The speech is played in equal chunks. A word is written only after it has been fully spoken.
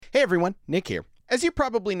Hey everyone, Nick here. As you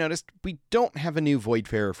probably noticed, we don't have a new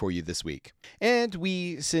Voidfarer for you this week, and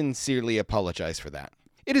we sincerely apologize for that.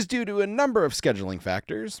 It is due to a number of scheduling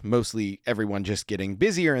factors, mostly everyone just getting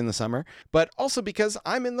busier in the summer, but also because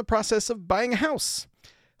I'm in the process of buying a house.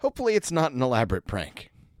 Hopefully it's not an elaborate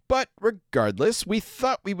prank. But regardless, we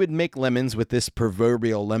thought we would make lemons with this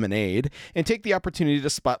proverbial lemonade and take the opportunity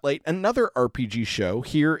to spotlight another RPG show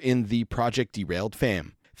here in the Project Derailed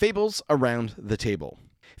fam, Fables Around the Table.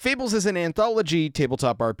 Fables is an anthology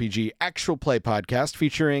tabletop RPG actual play podcast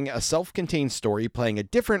featuring a self-contained story playing a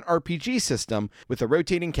different RPG system with a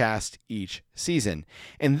rotating cast each season.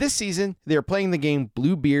 And this season, they are playing the game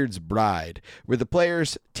Bluebeard's Bride, where the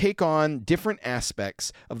players take on different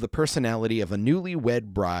aspects of the personality of a newlywed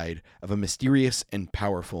bride of a mysterious and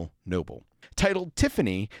powerful noble. Titled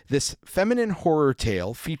Tiffany, this feminine horror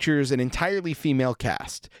tale features an entirely female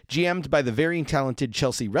cast, GM'd by the very talented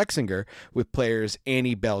Chelsea Rexinger, with players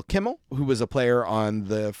Annie Bell Kimmel, who was a player on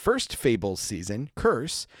the first Fables season,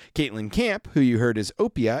 Curse, Caitlin Camp, who you heard as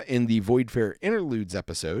Opia in the Voidfarer Interludes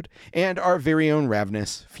episode, and our very own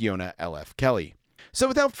Ravenous Fiona L.F. Kelly. So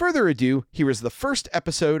without further ado, here is the first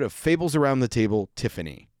episode of Fables Around the Table,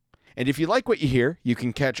 Tiffany. And if you like what you hear, you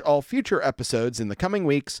can catch all future episodes in the coming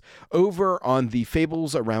weeks over on the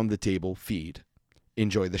Fables Around the Table feed.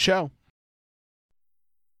 Enjoy the show.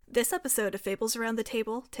 This episode of Fables Around the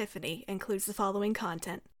Table, Tiffany, includes the following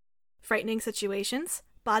content: frightening situations,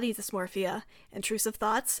 body dysmorphia, intrusive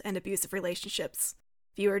thoughts, and abusive relationships.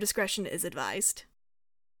 Viewer discretion is advised.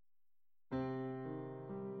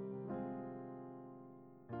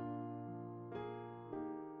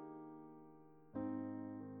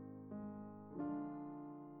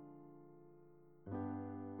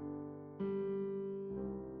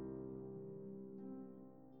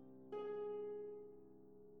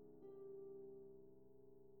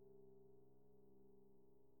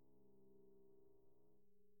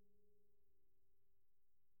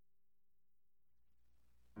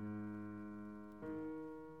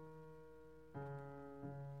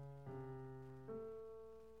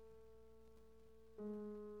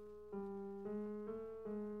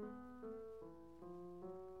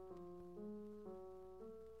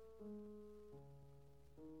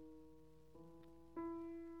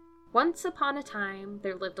 Once upon a time,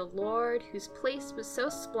 there lived a lord whose place was so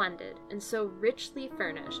splendid and so richly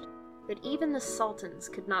furnished that even the sultans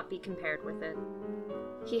could not be compared with it.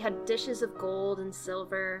 He had dishes of gold and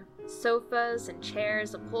silver, sofas and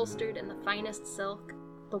chairs upholstered in the finest silk.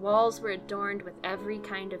 The walls were adorned with every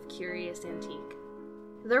kind of curious antique.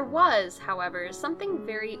 There was, however, something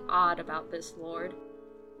very odd about this lord.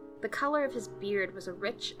 The color of his beard was a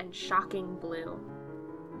rich and shocking blue.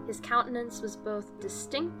 His countenance was both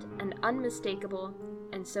distinct and unmistakable,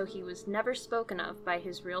 and so he was never spoken of by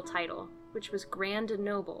his real title, which was Grand and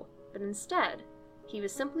Noble, but instead, he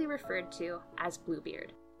was simply referred to as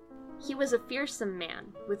Bluebeard. He was a fearsome man,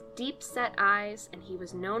 with deep-set eyes, and he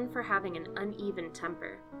was known for having an uneven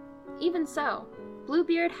temper. Even so,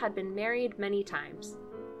 Bluebeard had been married many times.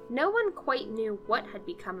 No one quite knew what had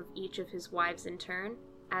become of each of his wives in turn,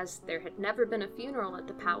 as there had never been a funeral at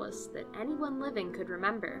the palace that anyone living could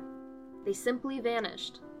remember. They simply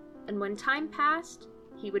vanished, and when time passed,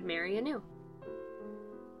 he would marry anew.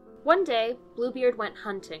 One day, Bluebeard went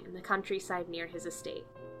hunting in the countryside near his estate.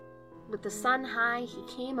 With the sun high,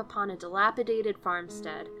 he came upon a dilapidated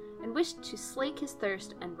farmstead and wished to slake his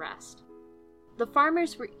thirst and rest. The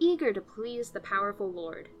farmers were eager to please the powerful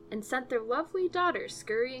lord, and sent their lovely daughters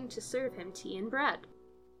scurrying to serve him tea and bread.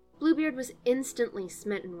 Bluebeard was instantly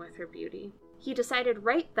smitten with her beauty. He decided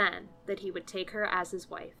right then that he would take her as his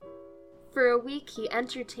wife. For a week he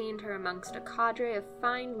entertained her amongst a cadre of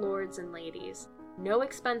fine lords and ladies. No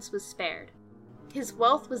expense was spared. His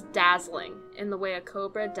wealth was dazzling, in the way a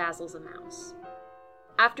cobra dazzles a mouse.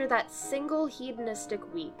 After that single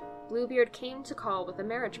hedonistic week, Bluebeard came to call with a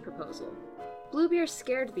marriage proposal. Bluebeard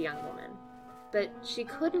scared the young woman, but she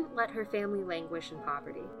couldn't let her family languish in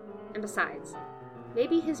poverty. And besides,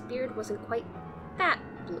 maybe his beard wasn't quite that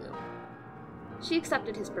blue. She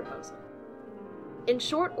accepted his proposal. In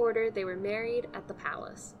short order, they were married at the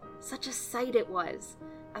palace. Such a sight it was!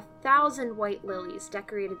 1,000 white lilies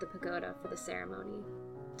decorated the pagoda for the ceremony.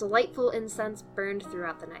 Delightful incense burned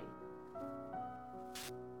throughout the night.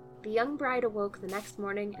 The young bride awoke the next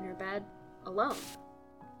morning in her bed, alone,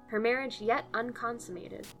 her marriage yet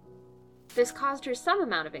unconsummated. This caused her some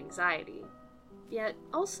amount of anxiety, yet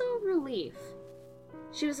also relief.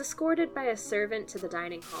 She was escorted by a servant to the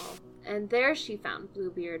dining hall, and there she found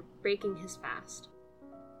Bluebeard breaking his fast.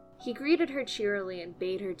 He greeted her cheerily and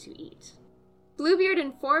bade her to eat. Bluebeard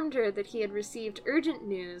informed her that he had received urgent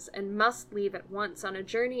news and must leave at once on a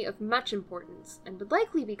journey of much importance, and would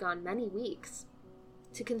likely be gone many weeks.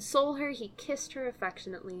 To console her, he kissed her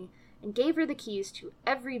affectionately and gave her the keys to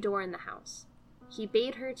every door in the house. He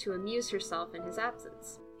bade her to amuse herself in his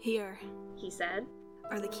absence. Here, He said,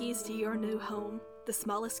 are the keys to your new home. The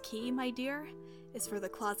smallest key, my dear, is for the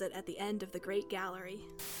closet at the end of the great gallery.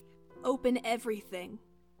 Open everything.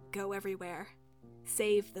 Go everywhere.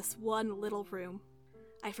 Save this one little room.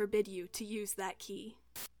 I forbid you to use that key.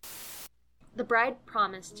 The bride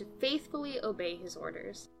promised to faithfully obey his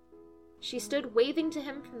orders. She stood waving to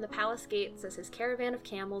him from the palace gates as his caravan of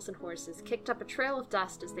camels and horses kicked up a trail of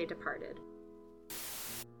dust as they departed.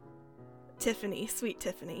 Tiffany, sweet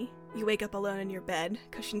Tiffany, you wake up alone in your bed,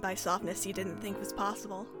 cushioned by softness you didn't think was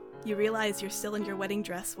possible. You realize you're still in your wedding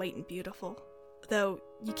dress, white and beautiful, though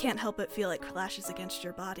you can't help but feel it clashes against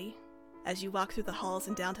your body. As you walk through the halls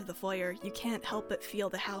and down to the foyer, you can't help but feel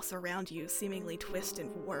the house around you seemingly twist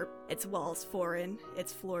and warp, its walls foreign,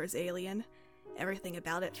 its floors alien. Everything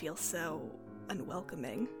about it feels so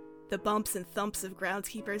unwelcoming. The bumps and thumps of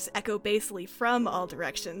groundskeepers echo basely from all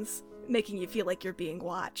directions, making you feel like you're being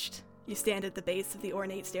watched. You stand at the base of the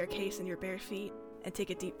ornate staircase in your bare feet and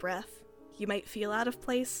take a deep breath. You might feel out of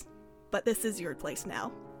place, but this is your place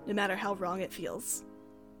now, no matter how wrong it feels,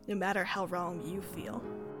 no matter how wrong you feel.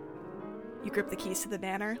 You grip the keys to the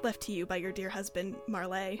manor, left to you by your dear husband,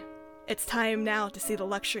 Marley. It's time now to see the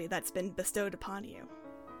luxury that's been bestowed upon you.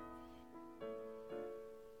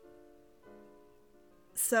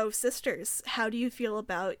 So, sisters, how do you feel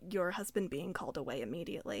about your husband being called away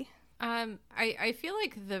immediately? I feel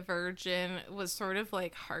like the virgin was sort of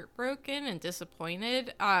like heartbroken and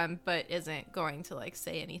disappointed, but isn't going to like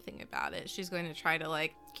say anything about it. She's going to try to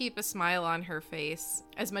like keep a smile on her face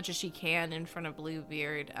as much as she can in front of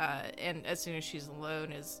Bluebeard, and as soon as she's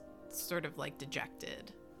alone is sort of like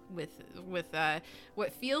dejected with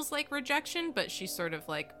what feels like rejection, but she sort of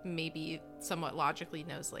like maybe somewhat logically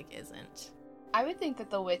knows like isn't. I would think that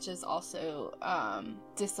the witch is also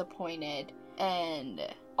disappointed, and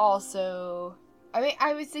also, I mean,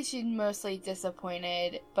 I would say she's mostly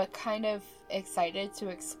disappointed, but kind of excited to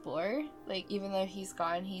explore. Like, even though he's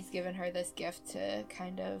gone, he's given her this gift to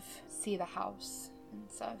kind of see the house and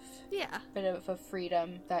stuff. Yeah. Bit of a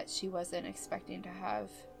freedom that she wasn't expecting to have.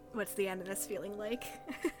 What's the end of this feeling like?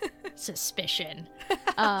 Suspicion.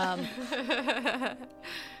 I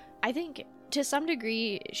think to some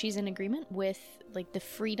degree she's in agreement with like the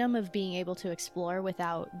freedom of being able to explore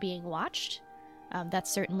without being watched.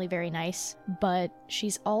 That's certainly very nice, but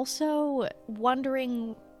she's also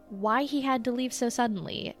wondering why he had to leave so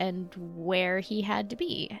suddenly and where he had to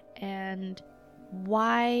be, and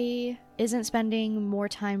why isn't spending more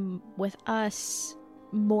time with us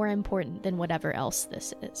more important than whatever else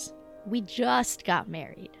this is. We just got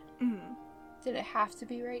married. Mm. Did it have to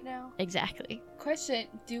be right now? Exactly. Question,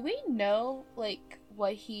 do we know, like,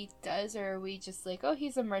 what he does, or are we just like, oh,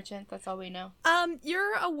 he's a merchant, that's all we know?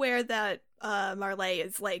 You're aware that Marley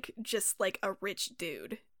is like just like a rich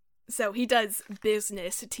dude. So he does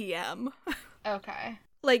business TM. Okay.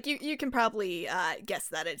 Like you can probably guess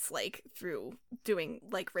that it's like through doing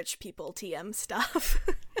like rich people TM stuff.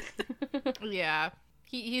 Yeah.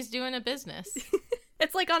 He's doing a business.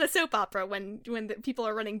 It's like on a soap opera when the people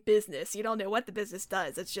are running business. You don't know what the business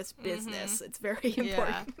does. It's just business. Mm-hmm. It's very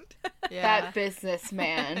important. Yeah. That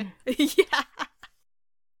businessman. Yeah.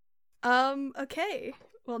 Okay.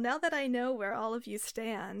 Well, now that I know where all of you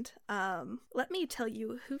stand, let me tell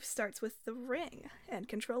you who starts with the ring and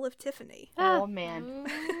control of Tiffany. Oh, man.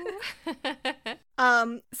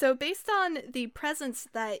 So based on the presents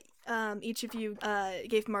that each of you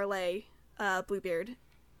gave Marley, Bluebeard,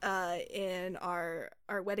 in our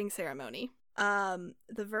wedding ceremony,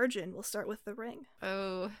 the virgin will start with the ring.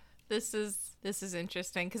 Oh, this is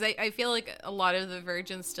interesting because I feel like a lot of the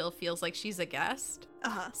virgin still feels like she's a guest.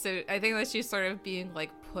 So I think that she's sort of being like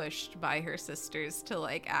pushed by her sisters to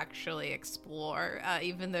like actually explore,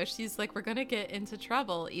 even though she's like, we're gonna get into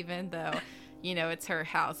trouble, even though you know it's her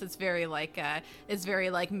house. It's very like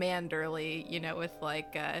Manderly, you know, with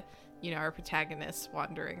like you know, our protagonist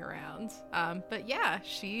wandering around. But yeah,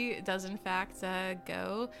 she does in fact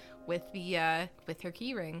go with her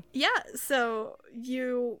key ring. Yeah, so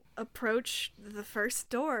you approach the first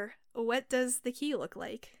door. What does the key look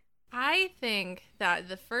like? I think that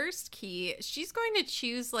the first key, she's going to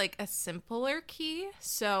choose like a simpler key.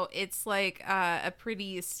 So it's like a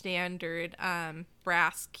pretty standard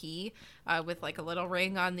brass key with like a little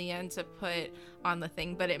ring on the end to put on the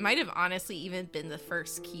thing, but it might have honestly even been the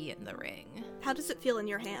first key in the ring. How does it feel in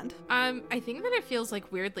your hand? I think that it feels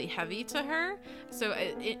like weirdly heavy to her. So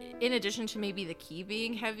in addition to maybe the key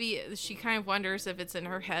being heavy, she kind of wonders if it's in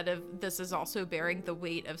her head of this is also bearing the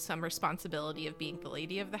weight of some responsibility of being the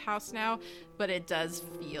lady of the house now, but it does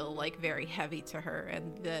feel like very heavy to her,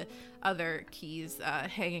 and the other keys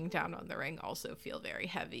hanging down on the ring also feel very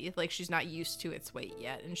heavy. Like she's not used to its weight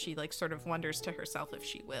yet, and she like sort of wonders to herself if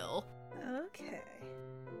she will. Okay.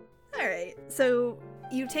 Alright, so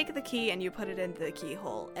you take the key and you put it into the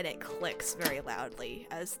keyhole, and it clicks very loudly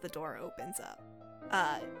as the door opens up.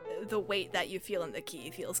 The weight that you feel in the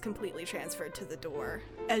key feels completely transferred to the door.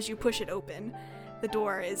 As you push it open, the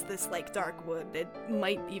door is this, like, dark wood. It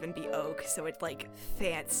might even be oak, so it's, like,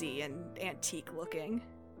 fancy and antique looking.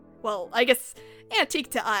 Well, I guess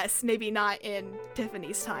antique to us, maybe not in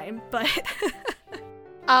Tiffany's time, but...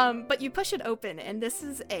 but you push it open, and this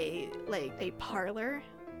is a parlor.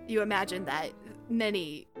 You imagine that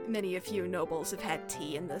many a few nobles have had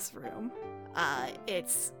tea in this room.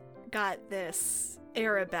 It's got this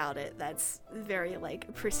air about it that's very,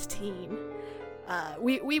 like, pristine.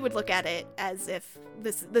 We would look at it as if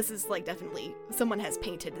this is, like, definitely someone has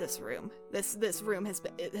painted this room. This room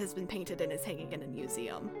has been painted and is hanging in a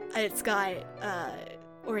museum. It's got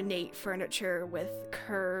ornate furniture with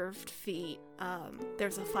curved feet.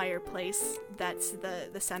 There's a fireplace that's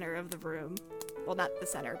the center of the room. Well, not the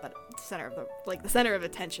center, but the center of the center of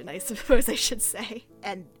attention, I suppose I should say.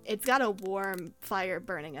 And it's got a warm fire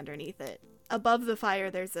burning underneath it. Above the fire,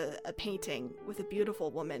 there's a painting with a beautiful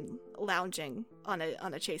woman lounging on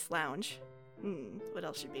a chaise lounge. What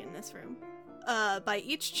else should be in this room? By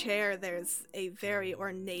each chair, there's a very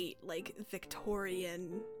ornate, like,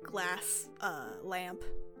 Victorian glass lamp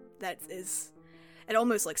that is... It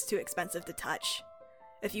almost looks too expensive to touch.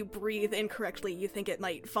 If you breathe incorrectly, you think it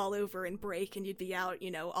might fall over and break, and you'd be out,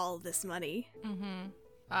 all this money.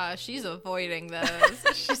 Mm-hmm. She's avoiding those.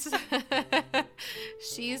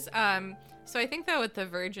 she's so I think that what the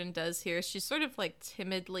Virgin does here is she sort of like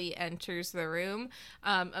timidly enters the room.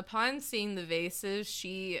 Upon seeing the vases,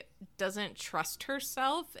 she doesn't trust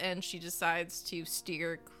herself, and she decides to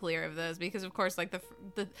steer clear of those because, of course, like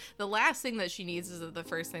the last thing that she needs is the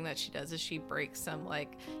first thing that she does is she breaks some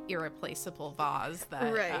like irreplaceable vase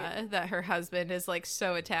that that her husband is like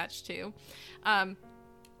so attached to.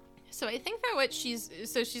 So I think that she's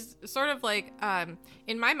sort of like,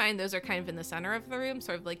 in my mind, those are kind of in the center of the room,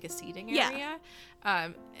 sort of like a seating area.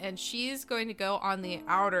 Yeah. And she's going to go on the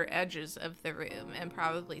outer edges of the room and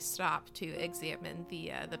probably stop to examine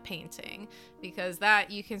the painting, because that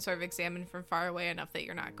you can sort of examine from far away enough that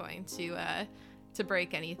you're not going to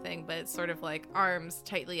break anything, but it's sort of like arms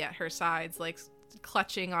tightly at her sides, like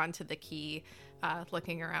clutching onto the key,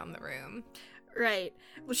 looking around the room. Right.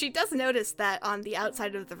 Well, she does notice that on the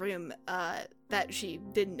outside of the room, that she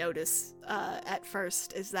didn't notice at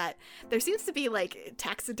first, is that there seems to be, like,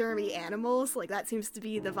 taxidermy animals. Like, that seems to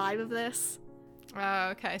be the vibe of this.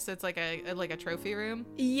 Okay, so it's like a trophy room?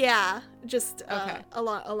 Yeah, just okay.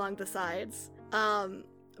 along the sides.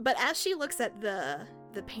 But as she looks at the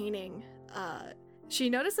painting, she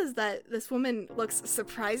notices that this woman looks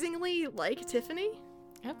surprisingly like Tiffany.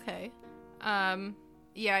 Okay.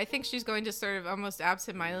 Yeah, I think she's going to sort of almost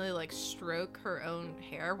absentmindedly like stroke her own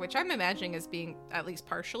hair, which I'm imagining as being at least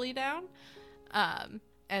partially down.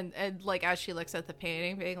 And like as she looks at the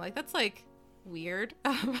painting, being like, that's like weird.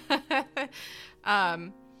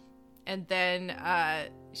 And then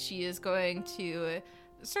she is going to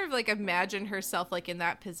sort of like imagine herself like in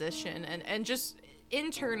that position and just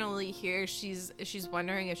internally here she's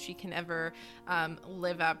wondering if she can ever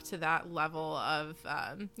live up to that level of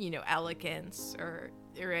elegance or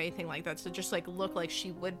anything like that, so just like look like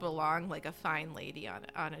she would belong like a fine lady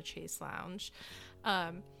on a chaise lounge.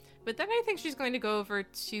 But then I think she's going to go over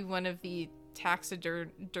to one of the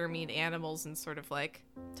taxidermied animals and sort of like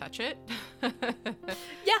touch it.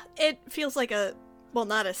 Yeah, it feels like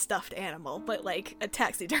not a stuffed animal, but like a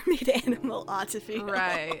taxidermied animal ought to feel.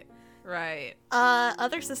 Right.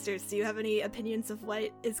 Other sisters, do you have any opinions of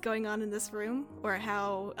what is going on in this room, or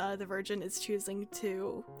how the Virgin is choosing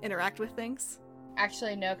to interact with things?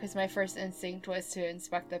 Actually, no, because my first instinct was to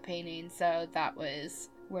inspect the painting, so that was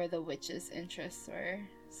where the witch's interests were,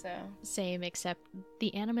 so... Same, except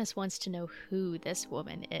the Animus wants to know who this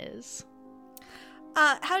woman is.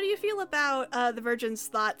 How do you feel about the Virgin's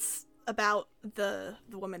thoughts about the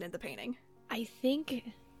woman in the painting? I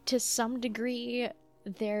think, to some degree,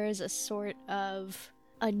 there's a sort of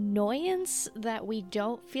annoyance that we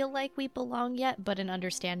don't feel like we belong yet, but an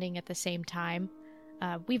understanding at the same time.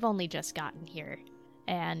 We've only just gotten here.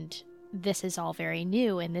 and this is all very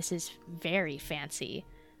new and this is very fancy.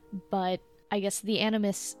 But I guess the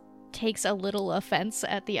Animus takes a little offense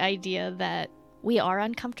at the idea that we are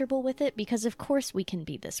uncomfortable with it because of course we can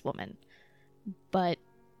be this woman. But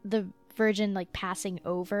the Virgin like passing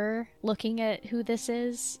over looking at who this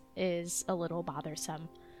is a little bothersome.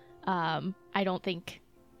 I don't think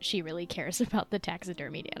she really cares about the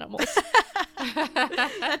taxidermied animals.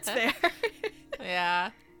 That's fair. Yeah.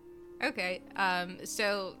 Okay.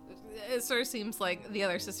 So it sort of seems like the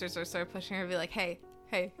other sisters are sort of pushing her to be like, hey,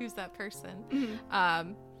 who's that person?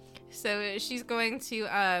 Mm-hmm. So she's going to,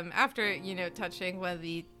 after, touching one of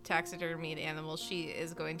the taxidermied animals, she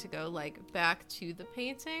is going to go, back to the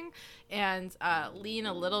painting and lean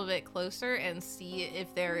a little bit closer and see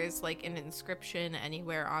if there is, an inscription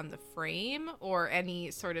anywhere on the frame or any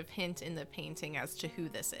sort of hint in the painting as to who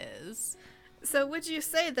this is. So would you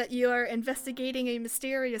say that you are investigating a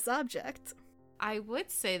mysterious object? I would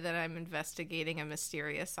say that I'm investigating a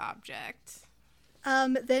mysterious object.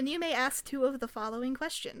 Then you may ask 2 of the following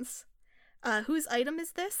questions. Whose item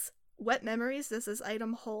is this? What memories does this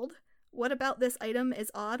item hold? What about this item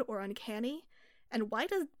is odd or uncanny? And why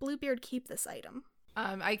does Bluebeard keep this item?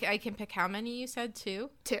 I can pick how many you said,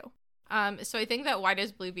 2? 2. So I think that why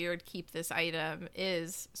does Bluebeard keep this item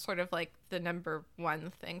is sort of the number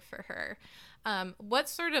 1 thing for her.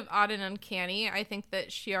 What's sort of odd and uncanny, I think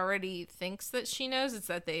that she already thinks that she knows, is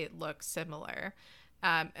that they look similar.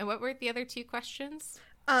 And what were the other 2 questions?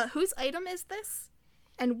 Whose item is this?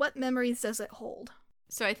 And what memories does it hold?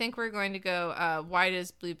 So I think we're going to go, why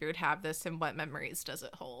does Bluebeard have this and what memories does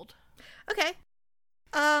it hold? Okay.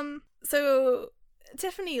 So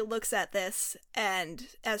Tiffany looks at this, and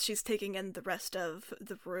as she's taking in the rest of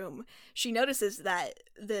the room, she notices that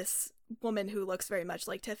this woman who looks very much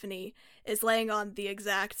like Tiffany is laying on the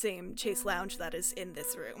exact same chaise lounge that is in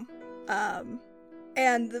this room.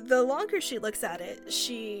 And the longer she looks at it,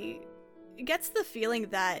 she gets the feeling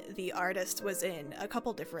that the artist was in a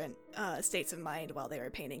couple different states of mind while they were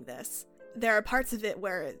painting this. There are parts of it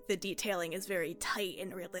where the detailing is very tight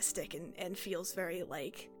and realistic and feels very,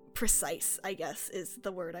 precise, I guess, is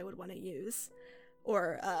the word I would want to use.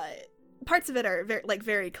 Or parts of it are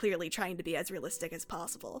very clearly trying to be as realistic as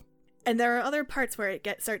possible. And there are other parts where it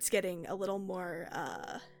starts getting a little more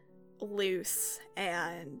loose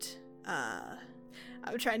and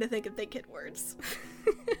I'm trying to think of big kid words.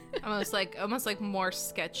 almost like more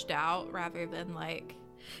sketched out rather than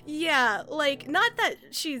Yeah, not that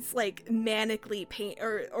she's manically paint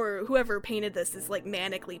or whoever painted this is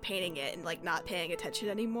manically painting it and not paying attention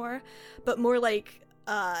anymore, but more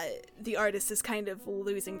the artist is kind of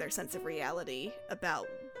losing their sense of reality about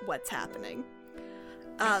what's happening.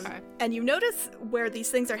 Okay. And you notice where these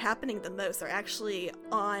things are happening the most are actually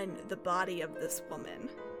on the body of this woman.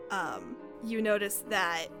 You notice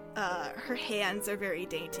that her hands are very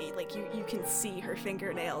dainty. You can see her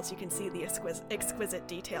fingernails, you can see the exquisite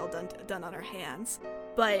detail done on her hands.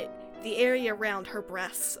 But the area around her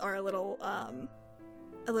breasts are a little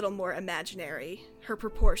more imaginary. Her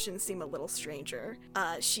proportions seem a little stranger.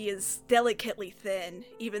 She is delicately thin,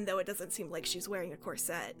 even though it doesn't seem like she's wearing a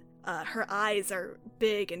corset. Her eyes are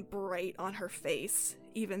big and bright on her face,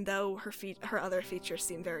 even though her other features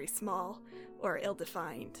seem very small or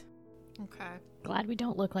ill-defined. Okay. Glad we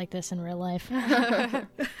don't look like this in real life.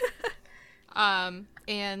 And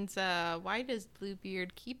why does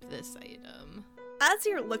Bluebeard keep this item? As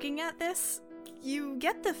you're looking at this, you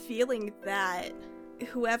get the feeling that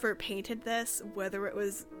whoever painted this, whether it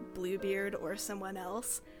was Bluebeard or someone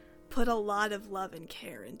else, put a lot of love and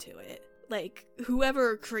care into it.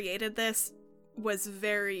 Whoever created this was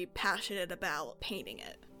very passionate about painting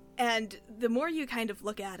it. And the more you kind of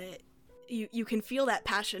look at it, you can feel that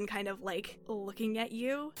passion kind of looking at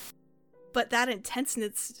you. But that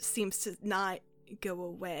intenseness seems to not go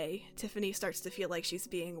away. Tiffany starts to feel like she's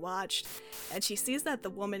being watched, and she sees that the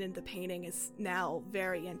woman in the painting is now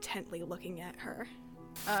very intently looking at her.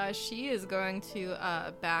 She is going to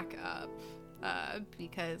back up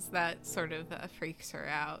because that sort of freaks her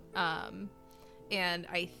out. And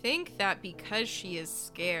I think that because she is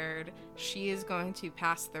scared, she is going to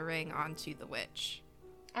pass the ring onto the witch.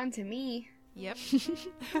 Onto me. Yep.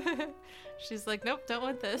 She's like, nope, don't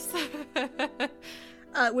want this.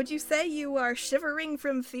 Would you say you are shivering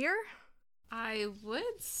from fear? I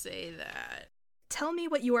would say that. Tell me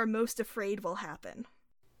what you are most afraid will happen.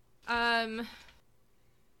 I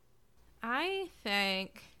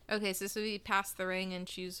think... Okay, so we pass the ring and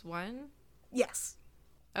choose one? Yes.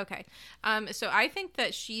 Okay. So I think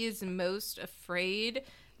that she is most afraid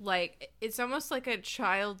like, it's almost like a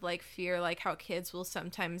childlike fear, like how kids will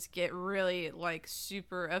sometimes get really, like,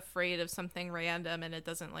 super afraid of something random and it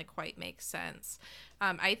doesn't, like, quite make sense.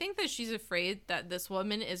 I think that she's afraid that this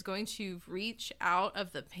woman is going to reach out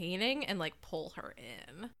of the painting and, like, pull her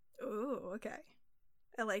in. Ooh, okay.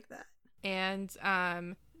 I like that. And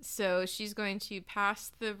so she's going to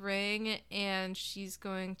pass the ring and she's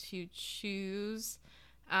going to choose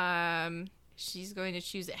it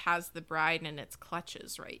has the bride in its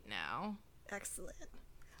clutches right now. Excellent.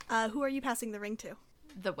 Who are you passing the ring to?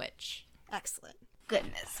 The witch. Excellent.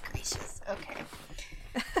 Goodness gracious. Okay.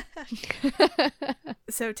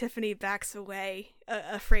 So Tiffany backs away,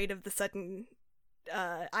 afraid of the sudden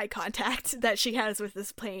eye contact that she has with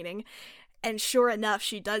this painting. And sure enough,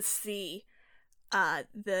 she does see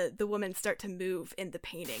the woman start to move in the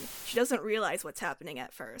painting. She doesn't realize what's happening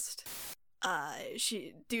at first.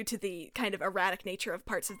 She, due to the kind of erratic nature of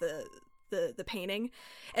parts of the painting,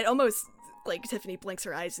 it almost, like, Tiffany blinks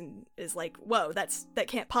her eyes and is like, whoa, that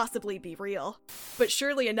can't possibly be real. But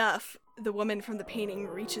surely enough, the woman from the painting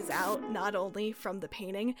reaches out, not only from the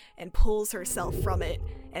painting, and pulls herself from it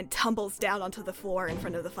and tumbles down onto the floor in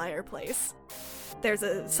front of the fireplace. There's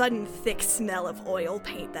a sudden thick smell of oil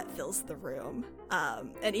paint that fills the room.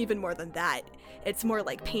 And even more than that, it's more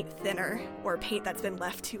like paint thinner or paint that's been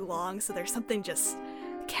left too long, so there's something just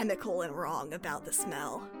chemical and wrong about the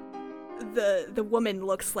smell. The woman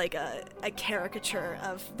looks like a caricature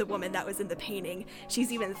of the woman that was in the painting.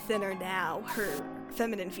 She's even thinner now. Her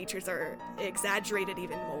feminine features are exaggerated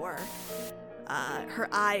even more. Her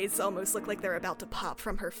eyes almost look like they're about to pop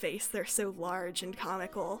from her face. They're so large and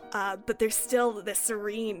comical. But there's still this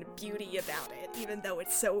serene beauty about it, even though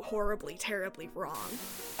it's so horribly, terribly wrong.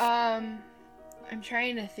 I'm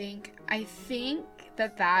trying to think. I think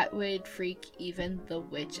that would freak even the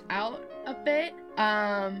witch out a bit.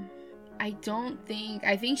 I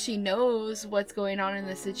think she knows what's going on in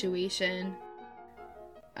the situation.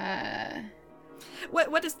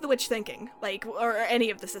 What is the witch thinking? Like, or any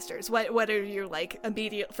of the sisters? What are your, like,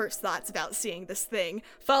 immediate first thoughts about seeing this thing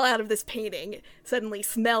fall out of this painting, suddenly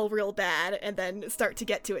smell real bad, and then start to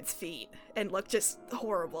get to its feet and look just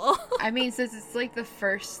horrible? I mean, since it's like the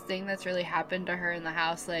first thing that's really happened to her in the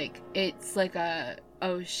house, like, it's like a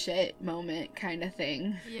oh shit moment kind of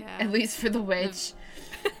thing. Yeah. At least for the witch.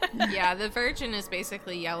 Yeah, the virgin is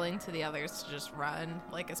basically yelling to the others to just run,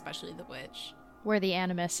 like, especially the witch. Where the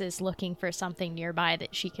animus is looking for something nearby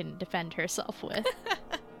that she can defend herself with.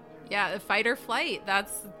 Yeah, fight or flight.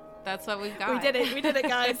 That's what we've got. We did it,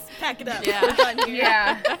 guys. Pack it up. Yeah. We're done here.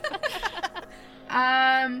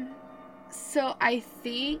 Yeah. So I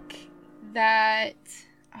think that,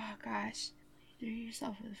 oh gosh, do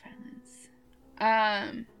yourself with violence.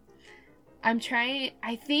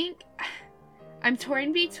 I'm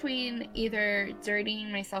torn between either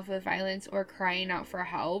dirtying myself with violence or crying out for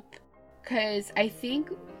help. Because I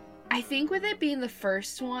think with it being the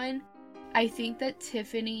first one, I think that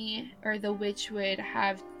Tiffany or the witch would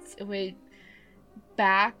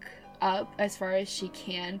back up as far as she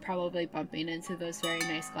can, probably bumping into those very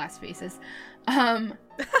nice glass faces,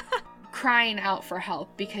 crying out for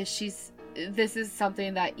help, because this is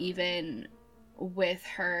something that even with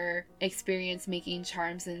her experience making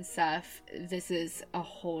charms and stuff, this is a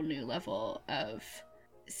whole new level of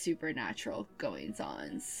supernatural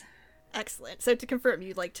goings-ons. Excellent. So to confirm,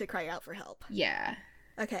 you'd like to cry out for help. Yeah.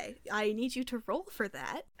 Okay, I need you to roll for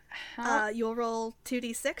that. You'll roll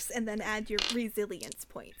 2d6 and then add your resilience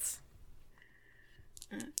points.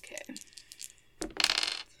 Okay.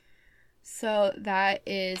 So that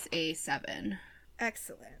is a 7.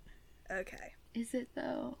 Excellent. Okay. Is it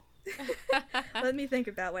though? Let me think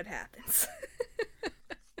about what happens.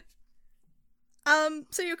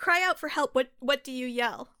 So you cry out for help. What do you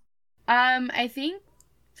yell? I think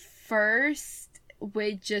first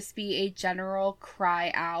would just be a general cry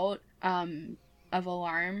out of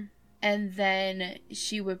alarm, and then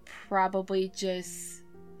she would probably just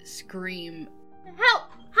scream,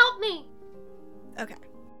 Help me! Okay.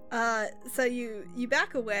 So you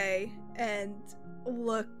back away and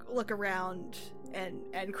look around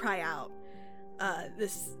and cry out.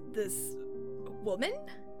 This woman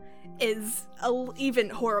is even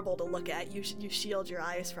horrible to look at. You shield your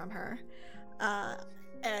eyes from her.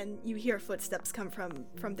 And you hear footsteps come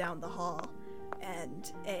from down the hall,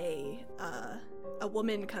 and a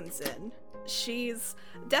woman comes in. She's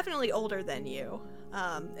definitely older than you,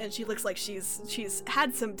 and she looks like she's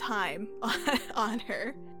had some time on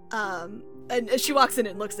her. And she walks in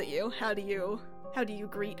and looks at you. How do you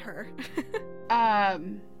greet her?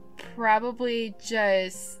 Probably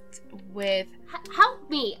just with Help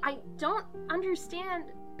me! I don't understand.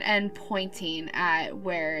 and pointing at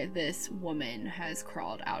where this woman has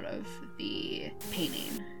crawled out of the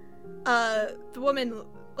painting. The woman,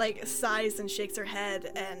 like, sighs and shakes her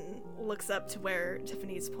head and looks up to where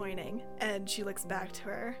Tiffany's pointing, and she looks back to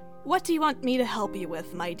her. What do you want me to help you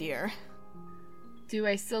with, my dear? Do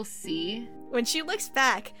I still see? When she looks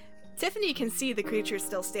back, Tiffany can see the creature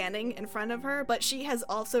still standing in front of her, but she has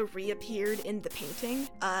also reappeared in the painting.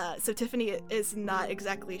 So Tiffany is not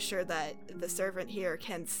exactly sure that the servant here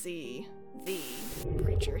can see the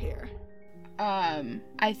creature here.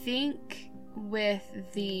 I think with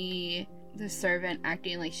the servant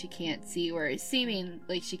acting like she can't see, or seeming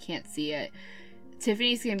like she can't see it,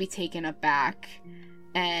 Tiffany's gonna be taken aback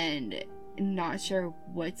and not sure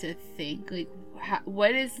what to think. Like,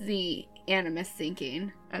 what is the Animus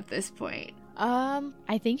thinking at this point?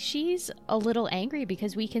 I think she's a little angry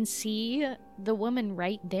because we can see the woman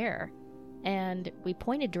right there, and we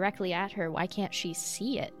pointed directly at her. Why can't she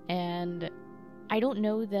see it? And I don't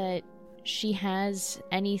know that she has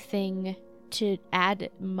anything to add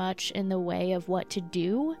much in the way of what to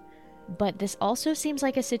do, but this also seems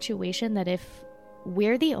like a situation that if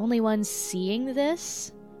we're the only ones seeing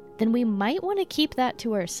this, then we might want to keep that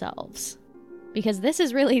to ourselves. Because this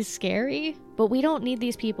is really scary, but we don't need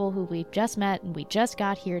these people who we've just met and we just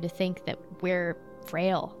got here to think that we're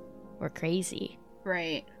frail or crazy.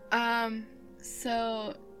 Right.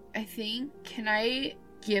 So I think, can I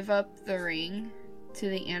give up the ring to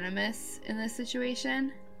the Animus in this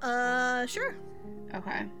situation? Sure.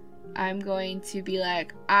 Okay. I'm going to be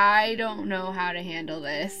like, I don't know how to handle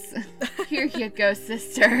this. Here you go,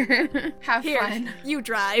 sister. Have fun. You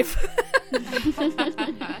drive.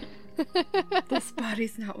 This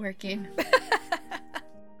body's not working.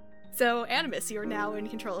 So, Animus, you're now in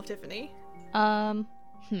control of Tiffany.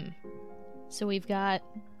 So we've got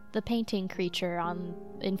the painting creature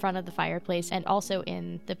in front of the fireplace and also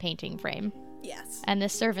in the painting frame. Yes. And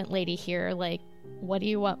this servant lady here, like, what do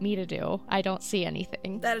you want me to do? I don't see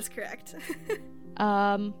anything. That is correct.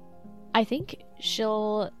 I think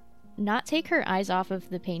she'll not take her eyes off of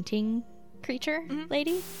the painting creature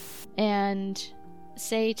lady and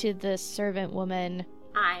say to the servant woman,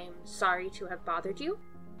 I'm sorry to have bothered you.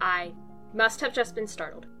 I must have just been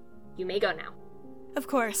startled. You may go now. Of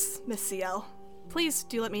course, Miss CL. Please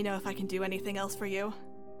do let me know if I can do anything else for you.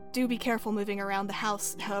 Do be careful moving around the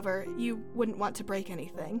house, however, you wouldn't want to break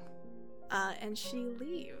anything. And she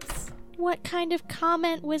leaves. What kind of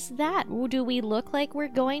comment was that? Do we look like we're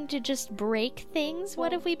going to just break things?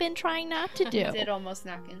 What have we been trying not to do? I did almost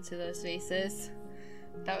knock into those vases.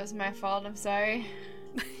 That was my fault, I'm sorry.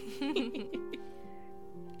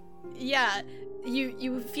 Yeah,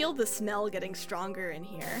 you feel the smell getting stronger in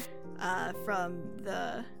here, from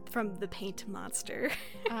the paint monster.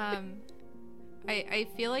 I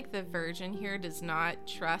feel like the Virgin here does not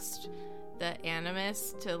trust the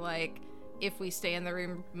Animus to, like, if we stay in the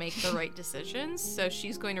room, make the right decisions. So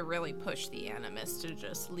she's going to really push the Animus to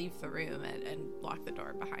just leave the room and lock the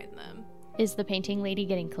door behind them. Is the painting lady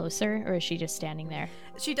getting closer, or is she just standing there?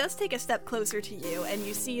 She does take a step closer to you, and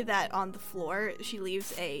you see that on the floor, she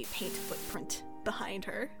leaves a paint footprint behind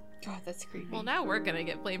her. God, that's creepy. Well, now we're gonna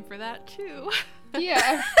get blamed for that, too.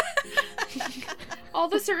 Yeah. All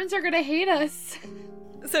the servants are gonna hate us.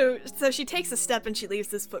 So she takes a step and she leaves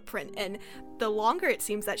this footprint, and the longer it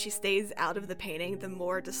seems that she stays out of the painting, the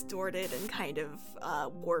more distorted and kind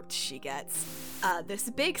of warped she gets.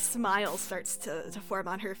 This big smile starts to form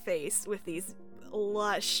on her face with these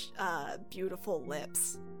lush, beautiful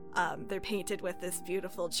lips. They're painted with this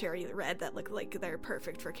beautiful cherry red that look like they're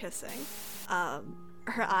perfect for kissing.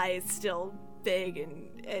 Her eyes still big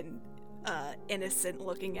and innocent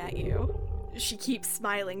looking at you. She keeps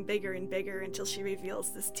smiling bigger and bigger until she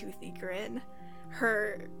reveals this toothy grin.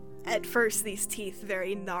 At first, these teeth,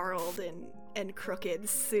 very gnarled and crooked,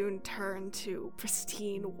 soon turn to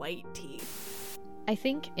pristine white teeth. I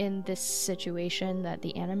think in this situation that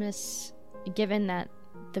the Animus, given that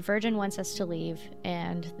the Virgin wants us to leave,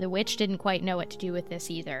 and the witch didn't quite know what to do with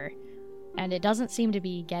this either, and it doesn't seem to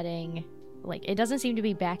be backing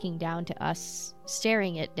down to us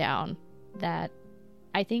staring it down, that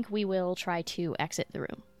I think we will try to exit the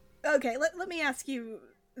room. Okay, let me ask you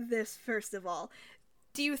this first of all.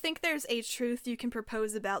 Do you think there's a truth you can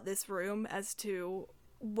propose about this room as to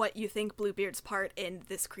what you think Bluebeard's part in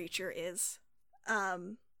this creature is?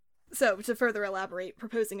 So, to further elaborate,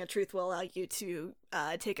 proposing a truth will allow you to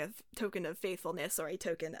take a token of faithfulness or a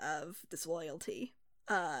token of disloyalty.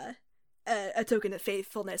 A token of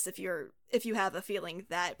faithfulness if you have a feeling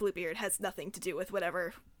that Bluebeard has nothing to do with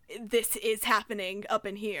whatever this is happening up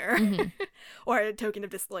in here. Mm-hmm. Or a token of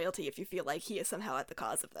disloyalty if you feel like he is somehow at the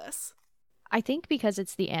cause of this. I think because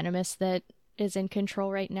it's the Animus that is in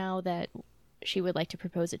control right now that she would like to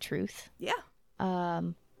propose a truth. Yeah.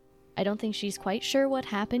 I don't think she's quite sure what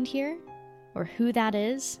happened here or who that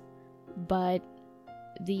is, but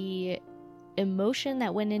the emotion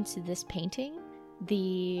that went into this painting,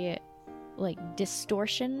 the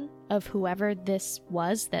distortion of whoever this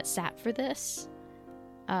was that sat for this,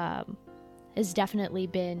 has definitely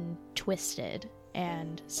been twisted.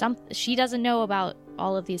 And she doesn't know about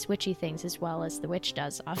all of these witchy things as well as the witch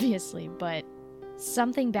does, obviously, but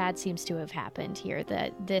something bad seems to have happened here,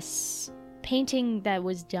 that this painting that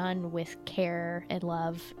was done with care and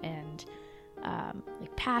love and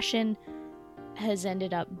passion has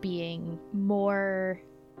ended up being more,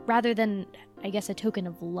 rather than, I guess, a token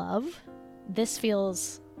of love, this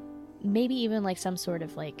feels maybe even like some sort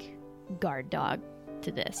of guard dog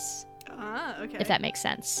to this. Okay. If that makes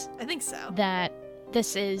sense. I think so. That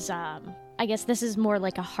this is, I guess this is more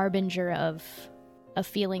like a harbinger of a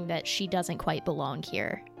feeling that she doesn't quite belong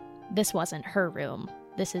here. This wasn't her room.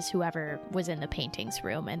 This is whoever was in the painting's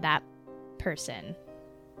room, and that person,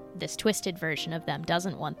 this twisted version of them,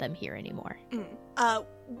 doesn't want them here anymore.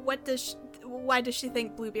 Why does she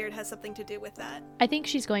think Bluebeard has something to do with that? I think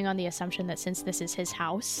she's going on the assumption that since this is his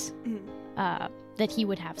house, that he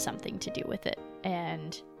would have something to do with it.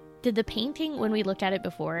 And did the painting, when we looked at it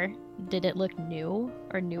before, did it look new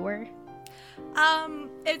or newer?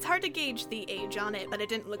 It's hard to gauge the age on it, but it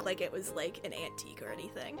didn't look like it was an antique or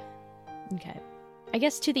anything. Okay. I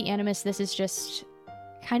guess to the Animus, this is just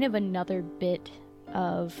kind of another bit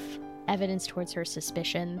of evidence towards her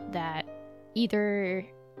suspicion that either...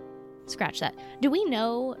 Scratch that. Do we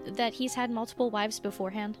know that he's had multiple wives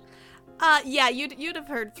beforehand? Yeah, you'd have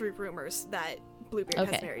heard through rumors that Bluebeard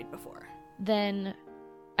has married before. Then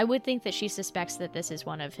I would think that she suspects that this is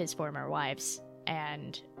one of his former wives,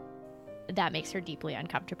 and that makes her deeply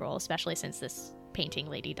uncomfortable, especially since this painting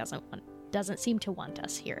lady doesn't seem to want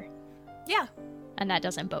us here. Yeah. And that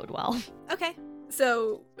doesn't bode well. Okay.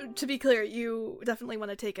 So, to be clear, you definitely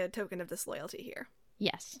want to take a token of disloyalty here.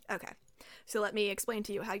 Yes. Okay. So let me explain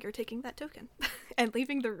to you how you're taking that token and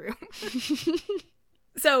leaving the room.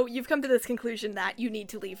 So you've come to this conclusion that you need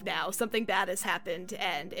to leave now. Something bad has happened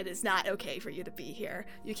and it is not okay for you to be here.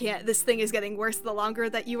 You can't, this thing is getting worse the longer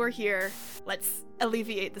that you are here. Let's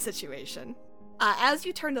alleviate the situation. As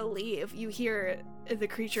you turn to leave, you hear the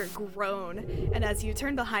creature groan, and as you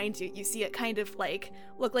turn behind you, you see it kind of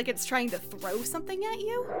look like it's trying to throw something at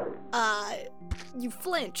you. You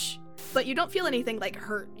flinch, but you don't feel anything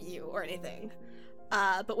hurt you or anything.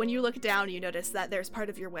 But when you look down, you notice that there's part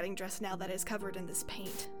of your wedding dress now that is covered in this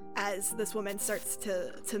paint, as this woman starts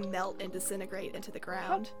to melt and disintegrate into the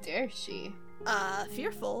ground. How dare she?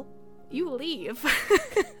 Fearful, you leave.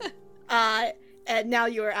 And now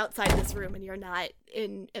you are outside this room and you're not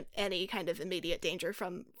in any kind of immediate danger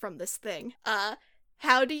from this thing.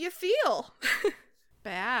 How do you feel?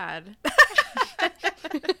 Bad.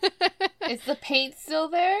 Is the paint still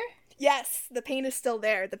there? Yes, the paint is still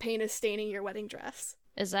there. The paint is staining your wedding dress.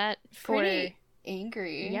 Is that for... Pretty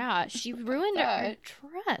angry. Yeah, she ruined her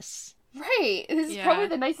dress. Right. This is probably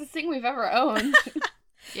the nicest thing we've ever owned.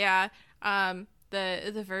 Yeah.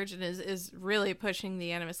 The Virgin is really pushing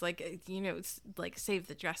the Animus, save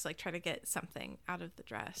the dress, try to get something out of the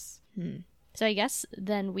dress. So I guess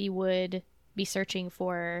then we would be searching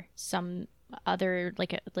for some other,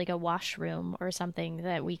 like a washroom or something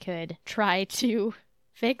that we could try to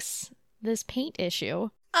fix this paint issue.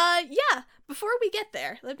 Yeah. Before we get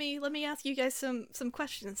there, let me ask you guys some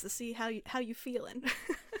questions to see how you feeling.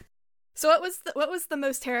 So what was the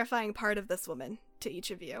most terrifying part of this woman to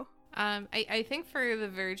each of you? I think for the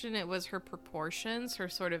Virgin, it was her proportions, her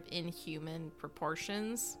sort of inhuman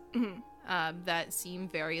proportions, that seem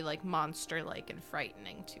very monster-like and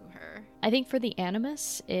frightening to her. I think for the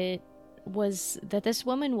Animus, it was that this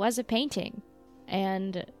woman was a painting,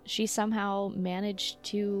 and she somehow managed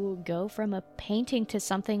to go from a painting to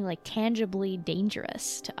something tangibly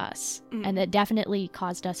dangerous to us, and that definitely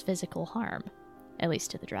caused us physical harm, at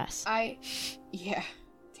least to the dress. Yeah.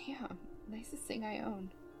 Damn. Nicest thing I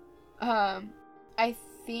own. I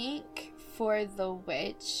think for the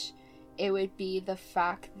witch, it would be the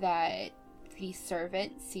fact that the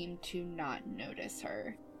servant seemed to not notice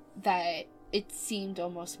her. That it seemed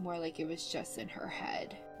almost more like it was just in her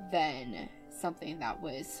head than something that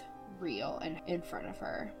was real and in front of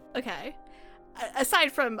her. Okay.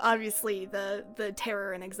 Aside from, obviously, the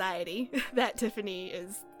terror and anxiety that Tiffany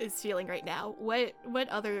is feeling right now, what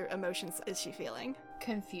other emotions is she feeling?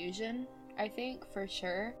 Confusion, I think, for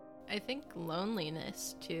sure. I think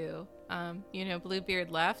loneliness, too. Bluebeard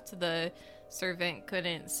left. The servant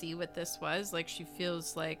couldn't see what this was. She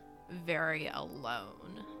feels very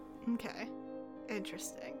alone. Okay.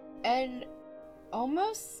 Interesting. And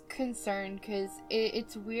almost concerned, because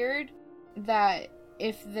it's weird that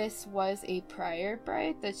if this was a prior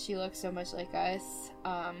bride, that she looks so much like us.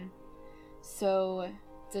 So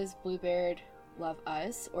does Bluebeard love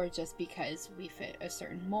us, or just because we fit a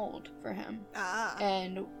certain mold for him?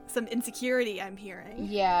 And some insecurity I'm hearing.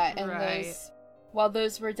 Yeah, and Right. while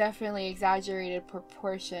those were definitely exaggerated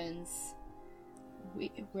proportions,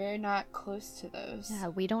 we're not close to those. Yeah,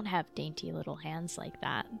 we don't have dainty little hands like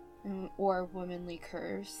that. Or womanly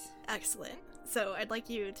curves. Excellent. So I'd like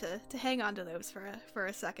you to hang on to those for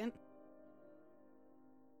a second.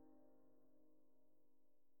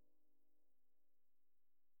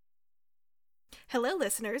 Hello,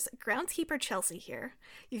 listeners. Groundskeeper Chelsea here.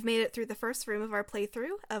 You've made it through the first room of our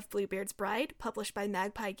playthrough of Bluebeard's Bride, published by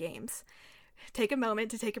Magpie Games. Take a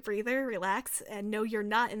moment to take a breather, relax, and know you're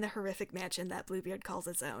not in the horrific mansion that Bluebeard calls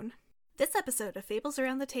his own. This episode of Fables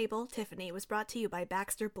Around the Table, Tiffany, was brought to you by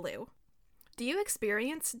Baxter Blue. Do you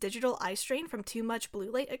experience digital eye strain from too much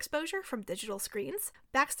blue light exposure from digital screens?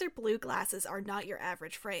 Baxter Blue glasses are not your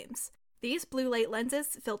average frames. These blue light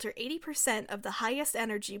lenses filter 80% of the highest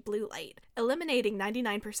energy blue light, eliminating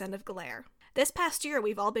 99% of glare. This past year,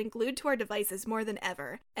 we've all been glued to our devices more than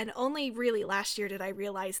ever, and only really last year did I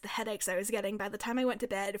realize the headaches I was getting by the time I went to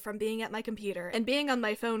bed from being at my computer and being on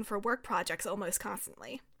my phone for work projects almost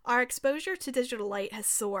constantly. Our exposure to digital light has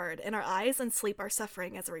soared, and our eyes and sleep are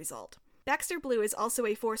suffering as a result. Baxter Blue is also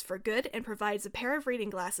a force for good and provides a pair of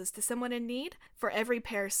reading glasses to someone in need for every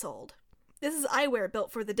pair sold. This is eyewear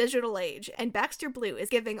built for the digital age, and Baxter Blue is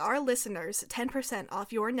giving our listeners 10%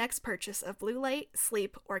 off your next purchase of blue light,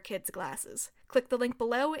 sleep, or kids' glasses. Click the link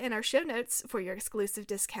below in our show notes for your exclusive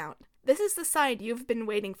discount. This is the sign you've been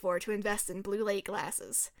waiting for to invest in blue light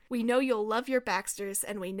glasses. We know you'll love your Baxters,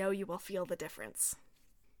 and we know you will feel the difference.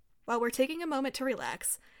 While we're taking a moment to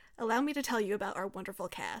relax, allow me to tell you about our wonderful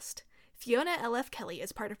cast. Fiona L.F. Kelly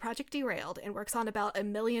is part of Project Derailed and works on about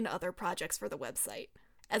 1 million other projects for the website.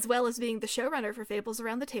 As well as being the showrunner for Fables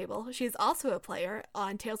Around the Table, she is also a player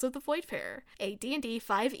on Tales of the Voidfarer, a D&D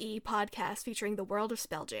 5e podcast featuring the world of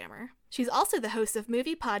Spelljammer. She's also the host of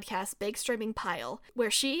movie podcast Big Streaming Pile, where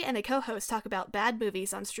she and a co-host talk about bad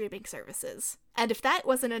movies on streaming services. And if that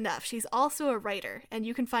wasn't enough, she's also a writer, and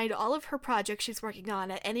you can find all of her projects she's working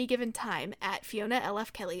on at any given time at Fiona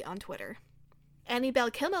L.F. Kelly on Twitter. Annie Bell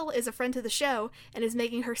Kimmel is a friend to the show and is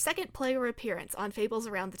making her second player appearance on Fables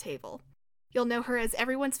Around the Table. You'll know her as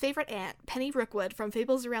everyone's favorite aunt, Penny Rookwood from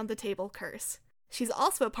Fables Around the Table Curse. She's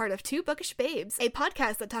also a part of Two Bookish Babes, a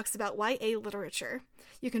podcast that talks about YA literature.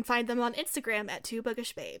 You can find them on Instagram at Two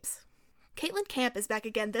Bookish Babes. Caitlin Camp is back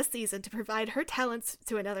again this season to provide her talents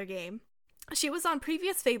to another game. She was on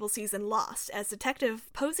previous Fable season Lost as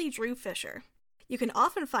Detective Posey Drew Fisher. You can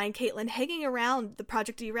often find Caitlin hanging around the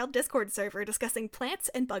Project Derailed Discord server discussing plants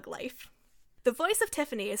and bug life. The voice of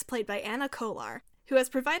Tiffany is played by Anna Kolar, who has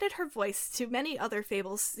provided her voice to many other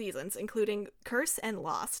Fables seasons, including Curse and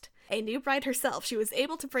Lost. A new bride herself, she was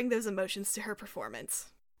able to bring those emotions to her performance.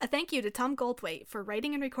 A thank you to Tom Goldthwait for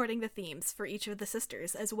writing and recording the themes for each of the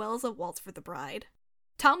sisters, as well as a waltz for the bride.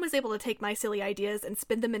 Tom was able to take my silly ideas and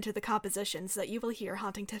spin them into the compositions that you will hear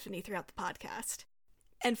haunting Tiffany throughout the podcast.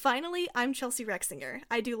 And finally, I'm Chelsea Rexinger.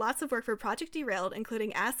 I do lots of work for Project Derailed,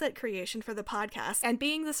 including asset creation for the podcast and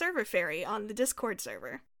being the server fairy on the Discord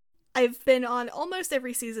server. I've been on almost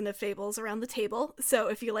every season of Fables Around the Table, so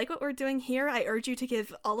if you like what we're doing here, I urge you to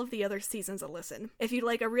give all of the other seasons a listen. If you'd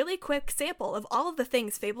like a really quick sample of all of the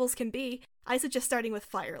things Fables can be, I suggest starting with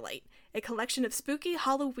Firelight, a collection of spooky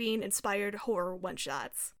Halloween-inspired horror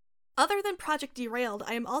one-shots. Other than Project Derailed,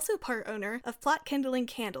 I am also part owner of Plot Kindling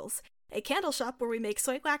Candles, a candle shop where we make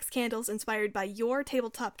soy wax candles inspired by your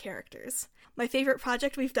tabletop characters. My favorite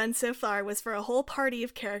project we've done so far was for a whole party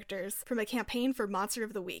of characters from a campaign for Monster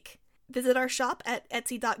of the Week. Visit our shop at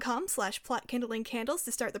etsy.com/plotkindlingcandles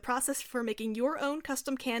to start the process for making your own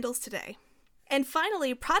custom candles today. And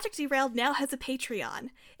finally, Project Derailed now has a Patreon.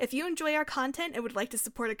 If you enjoy our content and would like to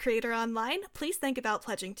support a creator online, please think about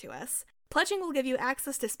pledging to us. Pledging will give you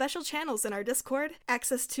access to special channels in our Discord,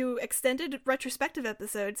 access to extended retrospective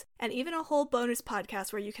episodes, and even a whole bonus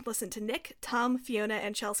podcast where you can listen to Nick, Tom, Fiona,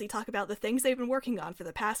 and Chelsea talk about the things they've been working on for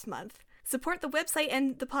the past month. Support the website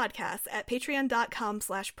and the podcast at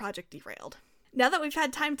patreon.com/projectderailed. Now that we've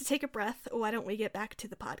had time to take a breath, why don't we get back to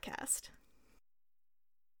the podcast?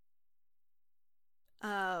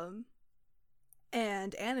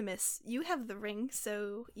 And Animus, you have the ring,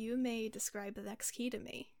 so you may describe the next key to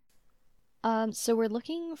me. So we're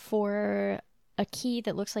looking for a key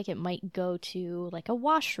that looks like it might go to like a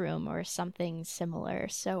washroom or something similar.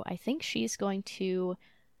 So I think she's going to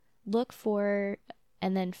look for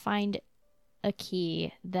and then find a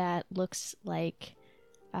key that looks like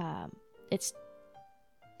it's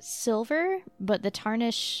silver, but the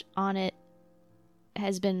tarnish on it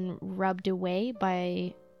has been rubbed away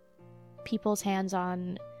by people's hands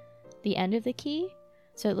on the end of the key.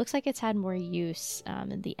 So it looks like it's had more use.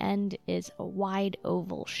 And the end is a wide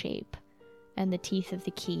oval shape. And the teeth of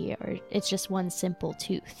the key it's just one simple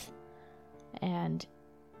tooth. And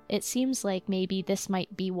it seems like maybe this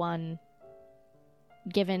might be one,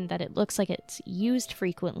 given that it looks like it's used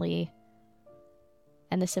frequently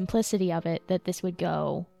and the simplicity of it, that this would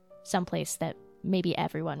go someplace that maybe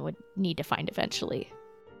everyone would need to find eventually.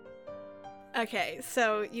 Okay,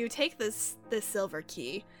 so you take this silver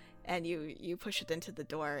key and you push it into the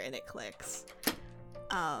door and it clicks.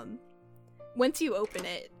 Once you open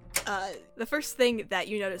it, the first thing that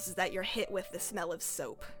you notice is that you're hit with the smell of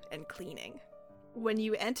soap and cleaning. When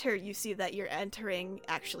you enter, you see that you're entering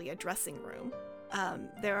actually a dressing room.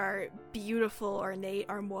 There are beautiful ornate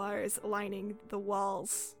armoires lining the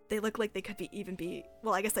walls. They look like they could be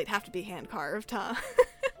well, I guess they'd have to be hand carved, huh?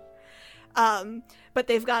 But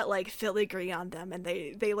they've got like filigree on them, and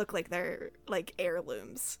they look like they're like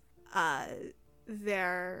heirlooms.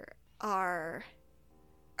 There are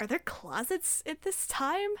there closets at this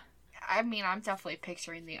time? I mean, I'm definitely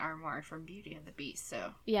picturing the armoire from Beauty and the Beast,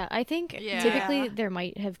 so. Yeah, I think typically there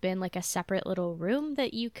might have been like a separate little room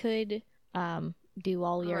that you could do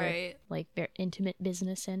all your like very intimate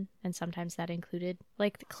business in, and sometimes that included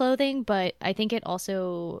like the clothing, but I think it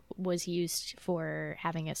also was used for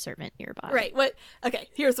having a servant nearby. Right.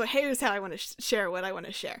 Here's how I want to share what I want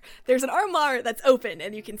to share. There's an armoire that's open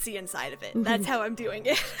and you can see inside of it. Mm-hmm. That's how I'm doing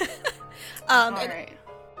it. All right.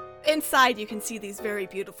 Inside you can see these very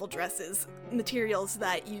beautiful dresses, materials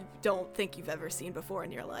that you don't think you've ever seen before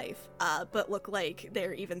in your life, but look like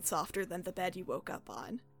they're even softer than the bed you woke up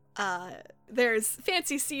on. There's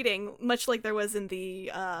fancy seating, much like there was in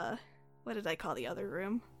the, what did I call the other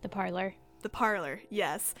room? The parlor. The parlor,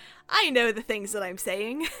 yes. I know the things that I'm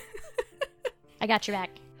saying. I got your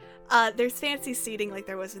back. There's fancy seating like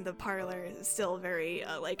there was in the parlor, still very,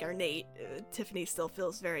 like, ornate. Tiffany still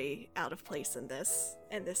feels very out of place in this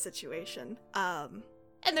situation. And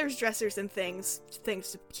there's dressers and things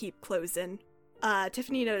to keep clothes in.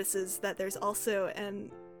 Tiffany notices that there's also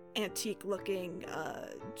an antique-looking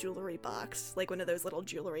jewelry box, like one of those little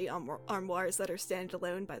jewelry armoires that are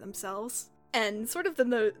standalone by themselves. And sort of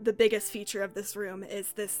the biggest feature of this room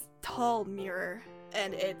is this tall mirror,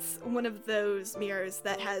 and it's one of those mirrors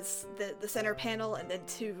that has the center panel and then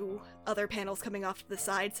two other panels coming off to the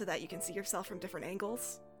side so that you can see yourself from different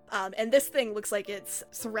angles. And this thing looks like it's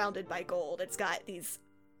surrounded by gold. It's got these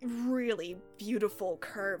really beautiful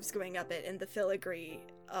curves going up it and the filigree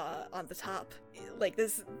on the top. Like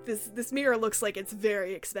this mirror looks like it's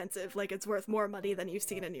very expensive, like it's worth more money than you've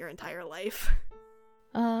seen in your entire life.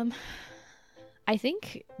 I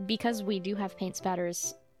think because we do have paint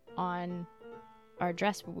spatters on our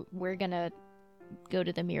dress, we're gonna go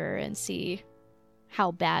to the mirror and see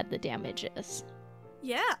how bad the damage is.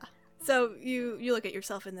 Yeah. So you look at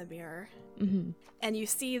yourself in the mirror, mm-hmm. and you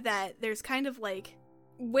see that there's kind of like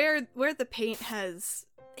where the paint has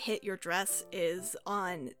hit your dress is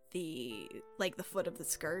on the foot of the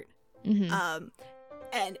skirt. Mm-hmm.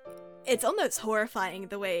 And it's almost horrifying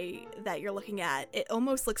the way that you're looking at. It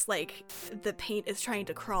almost looks like the paint is trying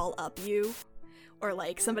to crawl up you, or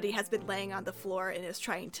like somebody has been laying on the floor and is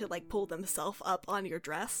trying to like pull themselves up on your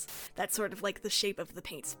dress. That's sort of like the shape of the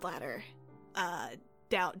paint splatter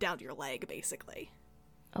down to your leg, basically.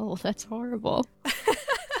 Oh, that's horrible.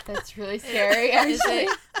 That's really scary, actually.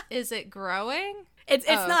 Is it growing?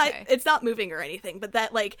 It's not moving or anything, but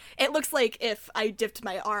that like it looks like if I dipped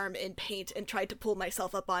my arm in paint and tried to pull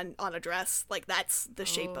myself up on a dress, like that's the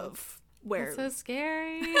shape of where. That's so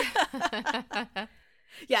scary.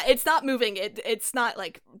 Yeah, it's not moving. It's not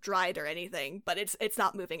like dried or anything, but it's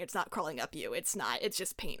not moving. It's not crawling up you. It's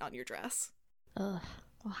just paint on your dress. Ugh.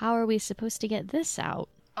 Well, how are we supposed to get this out?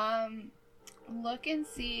 Look and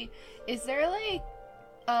see. Is there like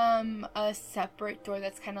a separate door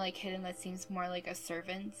that's kind of like hidden that seems more like a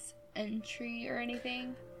servant's entry or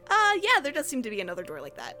anything? Yeah, there does seem to be another door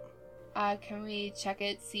like that. Can we check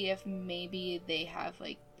it, see if maybe they have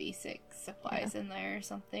like basic supplies in there or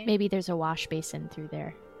something? Maybe there's a wash basin through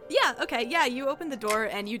there. Yeah, okay, yeah, you open the door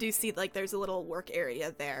and you do see like there's a little work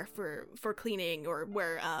area there for cleaning, or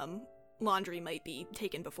where laundry might be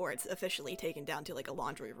taken before it's officially taken down to like a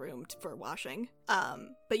laundry room for washing.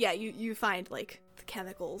 But yeah, you find like the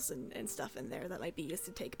chemicals and stuff in there that might be used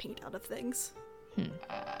to take paint out of things.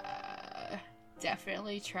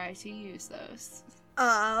 Definitely try to use those.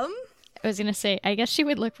 I was gonna say, I guess she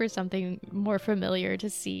would look for something more familiar to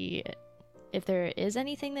see if there is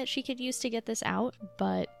anything that she could use to get this out,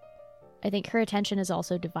 but I think her attention is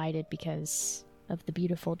also divided because of the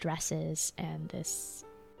beautiful dresses and this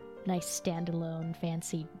nice standalone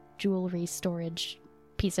fancy jewelry storage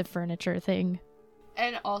piece of furniture thing.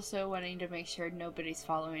 And also wanting to make sure nobody's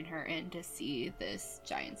following her in to see this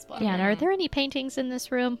giant splendor. Yeah, and are there any paintings in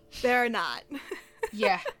this room? There are not.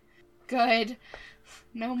 Yeah. Good.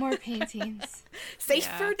 No more paintings. Safe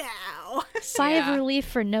Yeah. for now. Sigh Yeah. of relief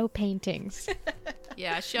for no paintings.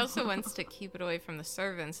 Yeah, she also wants to keep it away from the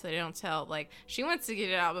servants so they don't tell, like, she wants to get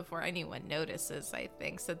it out before anyone notices, I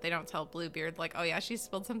think, so that they don't tell Bluebeard, like, oh yeah, she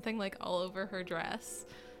spilled something, like, all over her dress.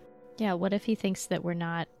 Yeah, what if he thinks that we're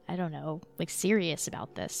not, I don't know, like serious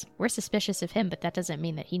about this? We're suspicious of him, but that doesn't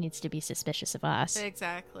mean that he needs to be suspicious of us.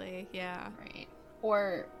 Exactly, yeah. Right.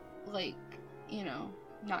 Or, like, you know,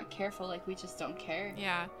 not careful, like we just don't care.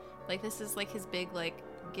 Yeah, like, this is, like, his big, like,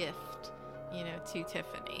 gift, you know, to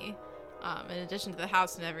Tiffany. In addition to the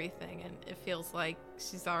house and everything, and it feels like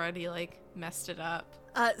she's already, like, messed it up.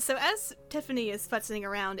 So as Tiffany is futzing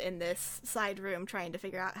around in this side room trying to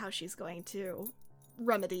figure out how she's going to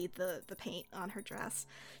remedy the paint on her dress,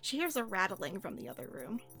 she hears a rattling from the other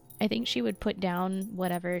room. I think she would put down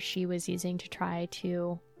whatever she was using to try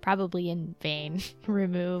to, probably in vain,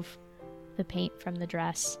 remove the paint from the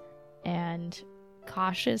dress and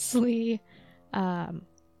cautiously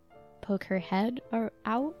poke her head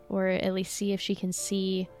out, or at least see if she can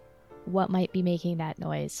see what might be making that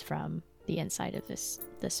noise from the inside of this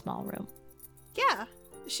small room. Yeah,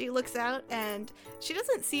 she looks out and she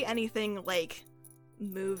doesn't see anything like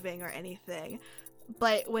moving or anything,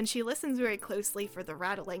 but when she listens very closely for the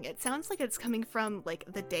rattling, it sounds like it's coming from like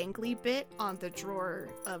the dangly bit on the drawer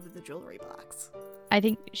of the jewelry box. I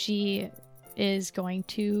think she is going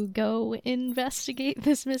to go investigate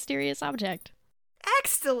this mysterious object.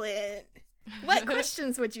 Excellent! What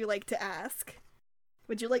questions would you like to ask?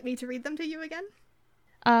 Would you like me to read them to you again?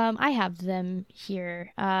 I have them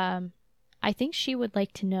here. I think she would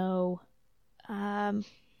like to know,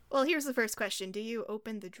 Well, here's the first question. Do you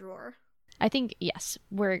open the drawer? I think, yes,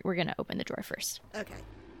 we're gonna open the drawer first. Okay.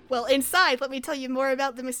 Well, inside, let me tell you more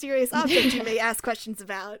about the mysterious object you may ask questions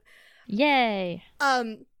about. Yay!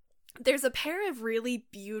 There's a pair of really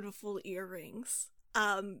beautiful earrings.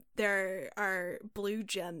 There are blue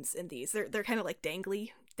gems in these. They're kind of like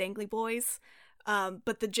dangly boys.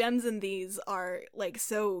 But the gems in these are like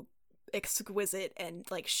so exquisite and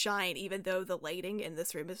like shine, even though the lighting in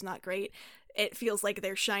this room is not great. It feels like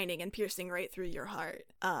they're shining and piercing right through your heart.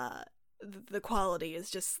 The quality is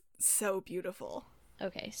just so beautiful.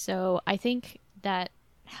 Okay, so I think that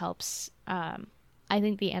helps. I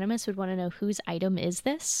think the Animus would want to know whose item is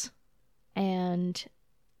this, and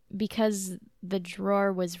because the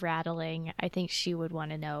drawer was rattling, I think she would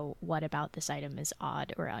want to know what about this item is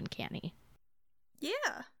odd or uncanny.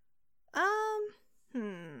 Yeah.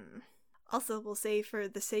 Also, we'll say for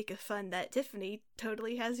the sake of fun that Tiffany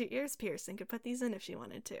totally has your ears pierced and could put these in if she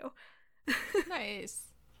wanted to. Nice.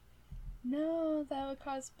 No, that would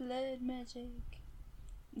cause blood magic.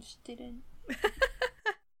 She didn't.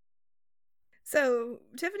 So,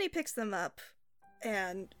 Tiffany picks them up,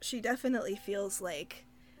 and she definitely feels like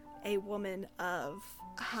a woman of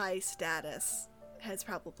high status has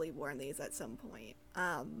probably worn these at some point.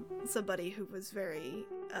 Somebody who was very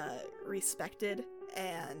respected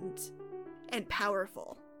and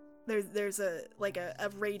powerful. There's a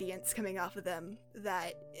radiance coming off of them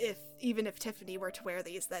that even if Tiffany were to wear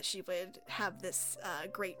these, that she would have this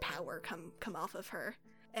great power come off of her,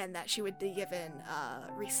 and that she would be given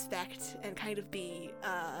respect and kind of be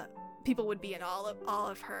people would be in awe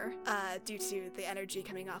of her due to the energy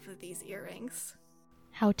coming off of these earrings.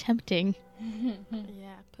 How tempting.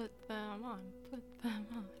 Yeah, put them on.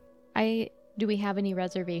 Do we have any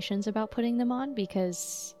reservations about putting them on?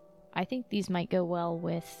 Because I think these might go well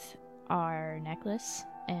with our necklace,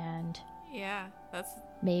 and Yeah, that's...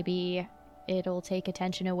 maybe it'll take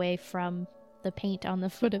attention away from the paint on the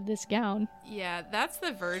foot of this gown. Yeah, that's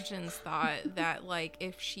the Virgin's thought, that, like,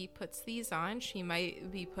 if she puts these on, she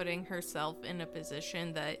might be putting herself in a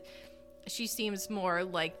position that she seems more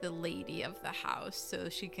like the lady of the house, so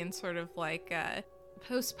she can sort of, like,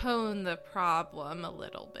 postpone the problem a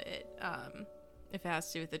little bit, if it has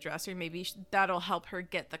to do with the dresser. Maybe that'll help her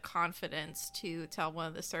get the confidence to tell one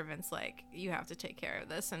of the servants, like, you have to take care of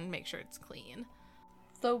this and make sure it's clean.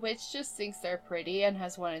 The witch just thinks they're pretty and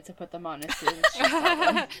has wanted to put them on as soon as she saw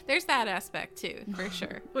them. There's that aspect too, for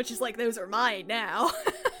sure. Which is like, those are mine now.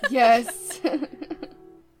 Yes.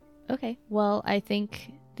 Okay, well, I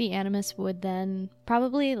think the Animus would then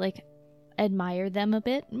probably, like, admire them a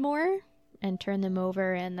bit more and turn them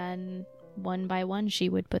over, and then one by one she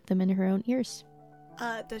would put them in her own ears.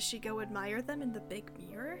 Does she go admire them in the big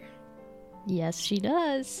mirror? Yes, she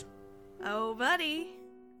does. Oh, buddy.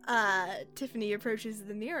 Tiffany approaches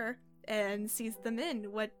the mirror and sees them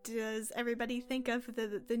in. What does everybody think of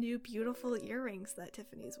the new beautiful earrings that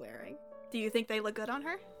Tiffany's wearing? Do you think they look good on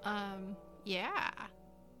her? Yeah.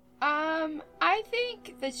 I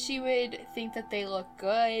think that she would think that they look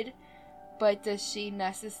good, but does she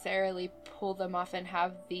necessarily pull them off and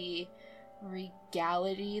have the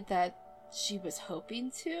regality that she was hoping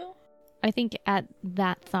to? I think at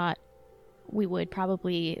that thought, we would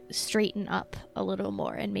probably straighten up a little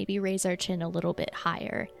more and maybe raise our chin a little bit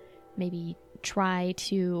higher. Maybe try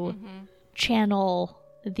to channel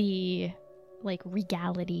the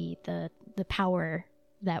regality, the power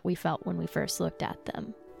that we felt when we first looked at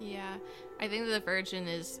them. Yeah, I think the Virgin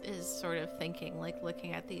is sort of thinking,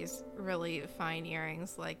 looking at these really fine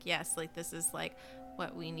earrings, yes, this is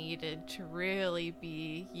what we needed to really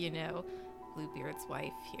be, Bluebeard's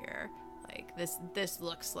wife here. This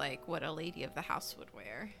looks like what a lady of the house would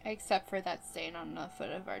wear. Except for that stain on the foot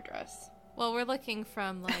of our dress. Well, we're looking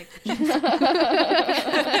from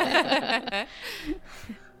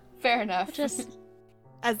Fair enough. Just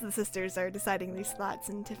as the sisters are deciding these thoughts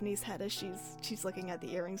in Tiffany's head as she's looking at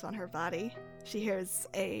the earrings on her body, she hears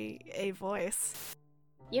a voice.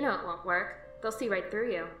 You know it won't work. They'll see right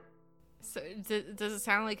through you. So, does it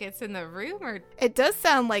sound like it's in the room, or? It does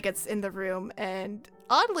sound like it's in the room, and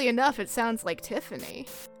oddly enough, it sounds like Tiffany.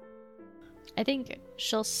 I think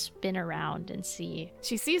she'll spin around and see.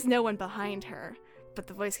 She sees no one behind her, but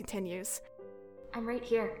the voice continues. I'm right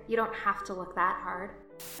here. You don't have to look that hard.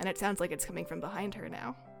 And it sounds like it's coming from behind her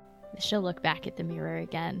now. She'll look back at the mirror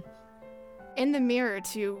again. In the mirror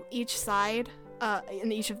to each side,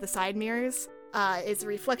 in each of the side mirrors, is a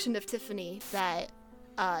reflection of Tiffany that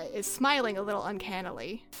is smiling a little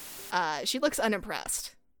uncannily. She looks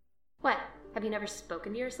unimpressed. What? Have you never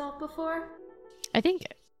spoken to yourself before? I think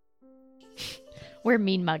we're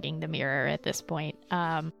mean-mugging the mirror at this point.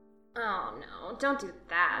 Oh no, don't do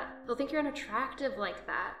that. They'll think you're unattractive like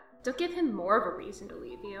that. Don't give him more of a reason to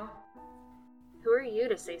leave you. Who are you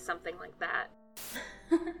to say something like that?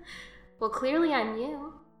 Well, clearly I'm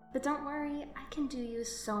you. But don't worry, I can do you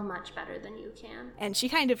so much better than you can. And she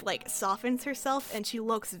kind of softens herself, and she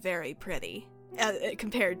looks very pretty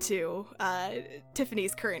compared to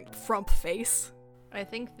Tiffany's current frump face. I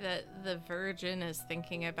think that the Virgin is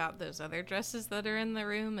thinking about those other dresses that are in the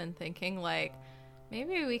room and thinking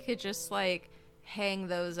maybe we could just hang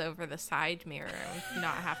those over the side mirror and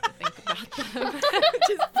not have to think about them.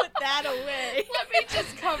 Just put that away. Let me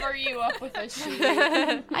just cover you up with a sheet.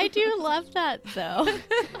 I do love that, though.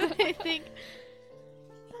 I think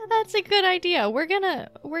that's a good idea. We're gonna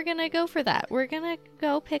go for that. We're gonna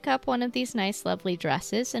go pick up one of these nice, lovely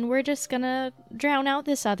dresses, and we're just gonna drown out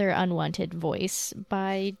this other unwanted voice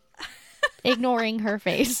by ignoring her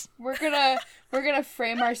face. We're gonna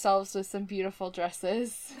frame ourselves with some beautiful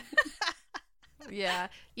dresses. Yeah,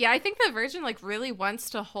 I think the Virgin really wants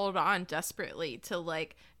to hold on desperately to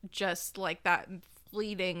just that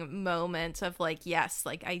fleeting moment of yes,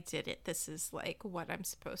 I did it. This is what I'm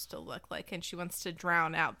supposed to look like, and she wants to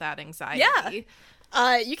drown out that anxiety.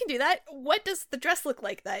 Yeah, you can do that. What does the dress look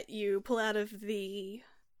like that you pull out of the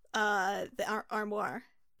armoire?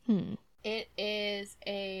 It is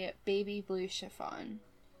a baby blue chiffon.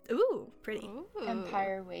 Ooh, pretty. Ooh.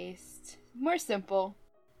 Empire waist. More simple,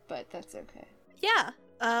 but that's okay. Yeah.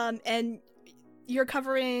 And you're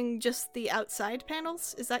covering just the outside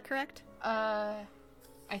panels, is that correct?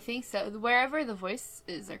 I think so. Wherever the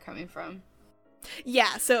voices are coming from.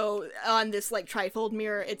 Yeah, so on this trifold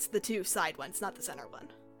mirror, it's the two side ones, not the center one.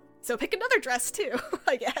 So pick another dress too,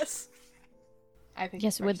 I guess. I picked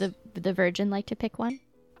Yes, would the Virgin like to pick one?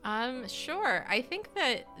 Sure. I think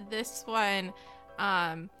that this one,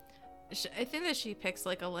 I think that she picks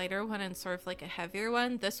a lighter one and sort of a heavier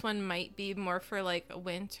one. This one might be more for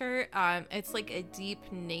winter. It's a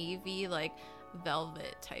deep navy,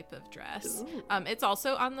 velvet type of dress. It's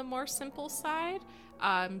also on the more simple side,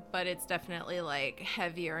 but it's definitely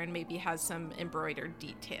heavier and maybe has some embroidered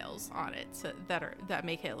details on it that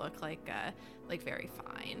make it look very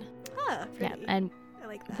fine. Ah, pretty. Yeah, and I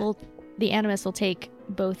like that. the Animus will take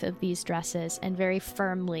both of these dresses and very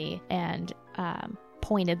firmly and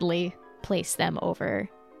pointedly place them over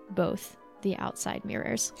both the outside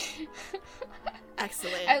mirrors.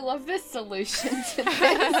 Excellent. I love this solution to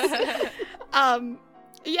this.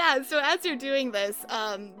 Yeah, so as you're doing this,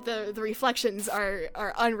 the reflections are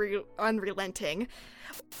unrelenting.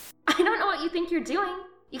 I don't know what you think you're doing.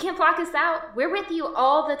 You can't block us out. We're with you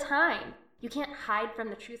all the time. You can't hide from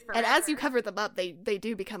the truth forever. And as you cover them up, they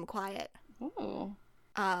do become quiet. Ooh.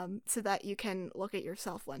 So that you can look at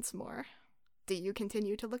yourself once more. Do you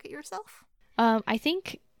continue to look at yourself? I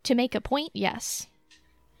think to make a point, yes.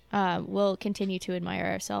 We'll continue to admire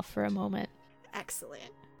ourselves for a moment.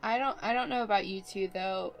 Excellent. I don't know about you two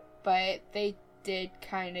though, but they did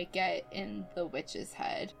kind of get in the witch's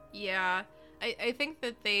head. Yeah. I think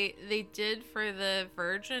that they did for the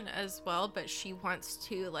virgin as well, but she wants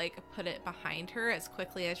to like put it behind her as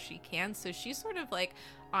quickly as she can. So she's sort of like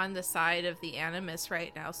on the side of the animus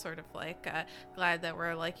right now, sort of like glad that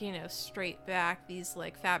we're like, you know, straight back, these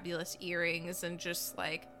like fabulous earrings, and just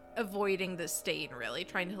like avoiding the stain, really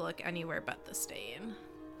trying to look anywhere but the stain.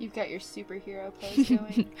 You've got your superhero pose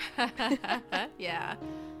going. Yeah.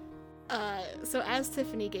 So as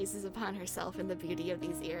Tiffany gazes upon herself and the beauty of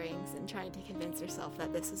these earrings and trying to convince herself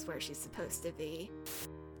that this is where she's supposed to be,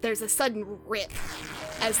 there's a sudden rip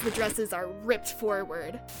as the dresses are ripped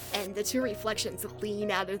forward, and the two reflections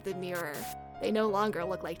lean out of the mirror. They no longer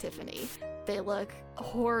look like Tiffany. They look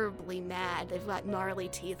horribly mad. They've got gnarly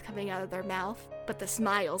teeth coming out of their mouth, but the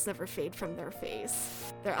smiles never fade from their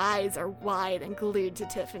face. Their eyes are wide and glued to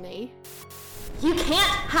Tiffany. You can't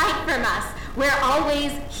hide from us. We're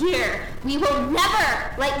always here. We will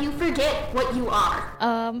never let you forget what you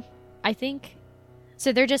are. I think...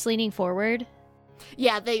 So they're just leaning forward?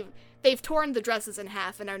 Yeah, they've torn the dresses in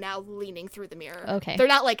half and are now leaning through the mirror. Okay. They're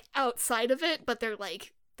not, like, outside of it, but they're,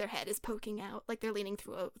 like, their head is poking out. Like, they're leaning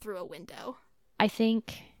through a window. I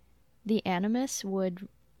think the animus would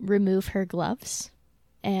remove her gloves,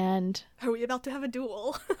 and... Are we about to have a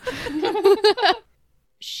duel?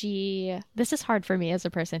 This is hard for me as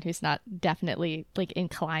a person who's not definitely like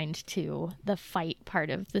inclined to the fight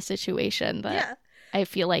part of the situation, but yeah. I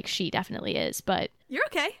feel like she definitely is, but you're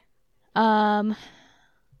okay. Can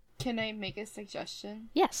I make a suggestion?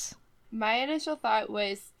 Yes. My initial thought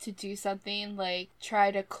was to do something like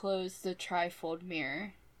try to close the trifold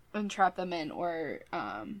mirror and trap them in, or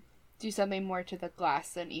do something more to the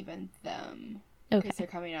glass than even them, because they're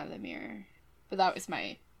coming out of the mirror. But that was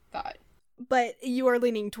my thought. But you are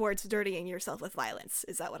leaning towards dirtying yourself with violence.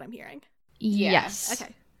 Is that what I'm hearing? Yes.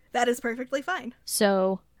 Okay. That is perfectly fine.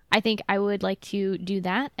 So I think I would like to do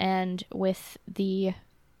that, and with the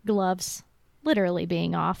gloves literally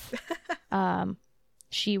being off,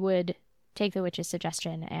 she would take the witch's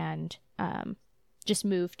suggestion and just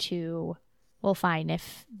move to, well, fine,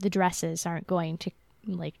 if the dresses aren't going to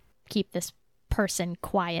like keep this person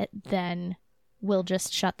quiet, then we'll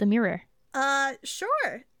just shut the mirror.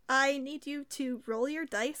 Sure. I need you to roll your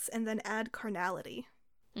dice and then add carnality.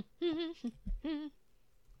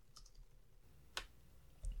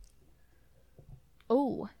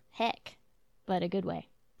 Oh, heck. But a good way.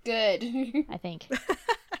 Good. I think.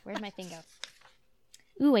 Where'd my thing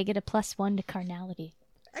go? Ooh, I get a +1 to carnality.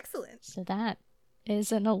 Excellent. So that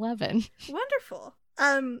is an 11. Wonderful.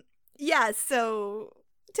 Yeah, so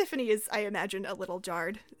Tiffany is, I imagine, a little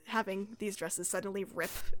jarred, having these dresses suddenly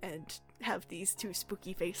rip and have these two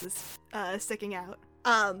spooky faces sticking out.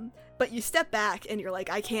 But you step back and you're like,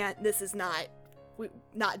 I can't, we're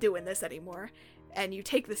not doing this anymore. And you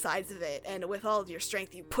take the sides of it, and with all of your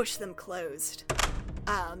strength, you push them closed.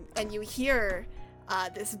 And you hear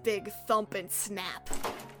this big thump and snap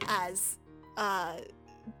as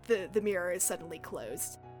the mirror is suddenly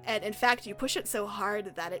closed. And in fact, you push it so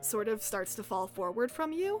hard that it sort of starts to fall forward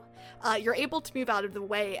from you. You're able to move out of the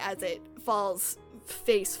way as it falls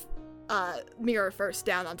mirror first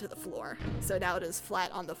down onto the floor. So now it is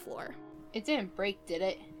flat on the floor. It didn't break, did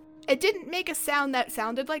it? It didn't make a sound that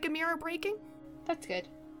sounded like a mirror breaking. That's good.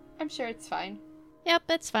 I'm sure it's fine. Yep,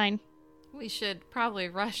 it's fine. We should probably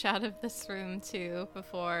rush out of this room, too,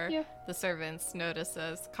 before the servants notice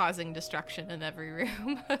us causing destruction in every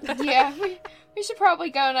room. Yeah, we should probably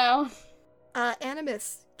go now.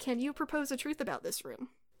 Animus, can you propose a truth about this room?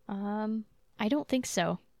 I don't think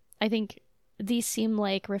so. I think these seem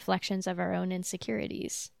like reflections of our own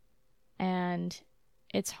insecurities. And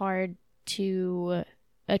it's hard to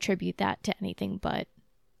attribute that to anything but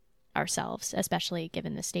ourselves, especially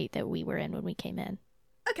given the state that we were in when we came in.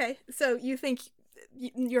 Okay, so you think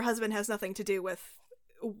your husband has nothing to do with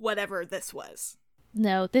whatever this was?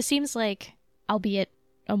 No, this seems like, albeit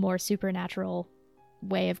a more supernatural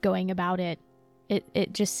way of going about it,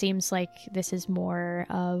 it just seems like this is more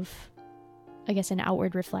of, I guess, an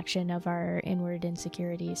outward reflection of our inward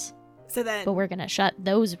insecurities. So then... But we're gonna shut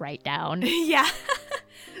those right down. Yeah.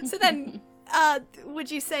 So then,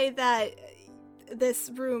 would you say that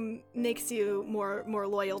this room makes you more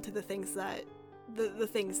loyal to the things that the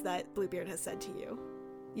things that Bluebeard has said to you?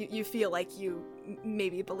 You feel like you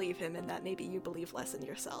maybe believe him, and that maybe you believe less in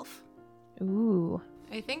yourself. Ooh.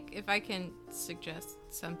 I think if I can suggest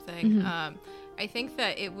something, I think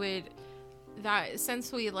that it would, that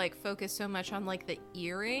since we like focus so much on like the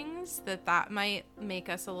earrings, that might make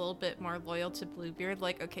us a little bit more loyal to Bluebeard.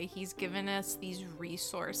 Like, okay, he's given us these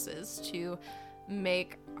resources to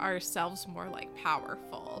make ourselves more like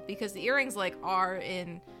powerful, because the earrings like are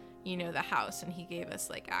in, you know, the house, and he gave us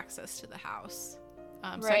like access to the house.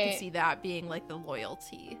 So I can see that being like the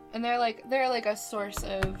loyalty. And they're like a source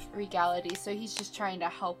of regality, so he's just trying to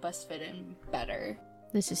help us fit in better.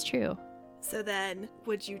 This is true. So then,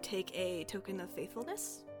 would you take a token of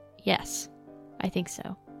faithfulness? Yes, I think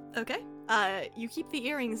so. Okay. You keep the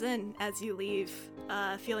earrings in as you leave,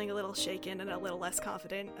 feeling a little shaken and a little less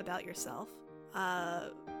confident about yourself.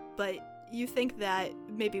 But you think that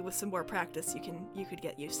maybe with some more practice you could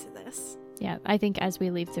get used to this. Yeah, I think as we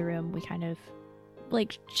leave the room, we kind of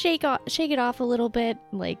like shake it off a little bit.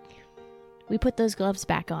 Like, we put those gloves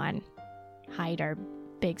back on, hide our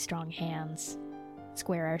big strong hands,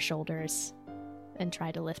 square our shoulders, and try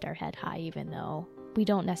to lift our head high even though we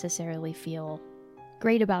don't necessarily feel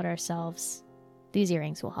great about ourselves. These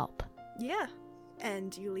earrings will help. Yeah.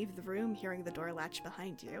 And you leave the room hearing the door latch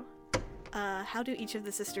behind you. How do each of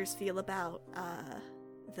the sisters feel about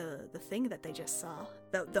the thing that they just saw?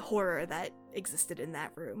 The horror that existed in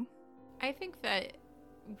that room? I think that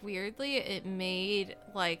weirdly it made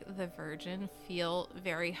like the Virgin feel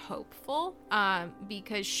very hopeful,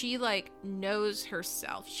 because she like knows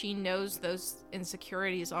herself. She knows those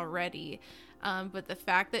insecurities already, but the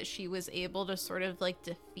fact that she was able to sort of like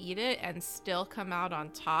defeat it and still come out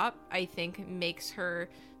on top, I think makes her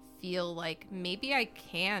feel like maybe I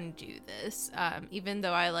can do this, even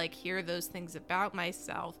though I like hear those things about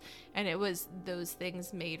myself and it was those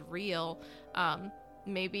things made real.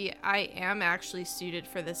 Maybe I am actually suited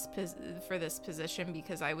for this position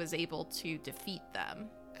because I was able to defeat them.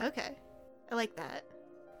 Okay. I like that.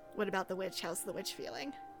 What about the witch? How's the witch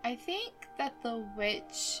feeling? I think that the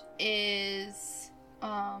witch is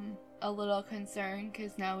a little concerned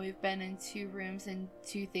because now we've been in 2 rooms and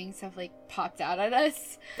 2 things have like popped out at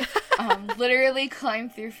us. Literally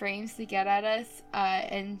climbed through frames to get at us.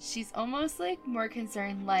 And she's almost like more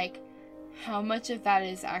concerned like how much of that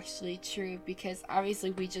is actually true, because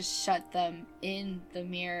obviously we just shut them in the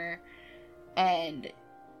mirror and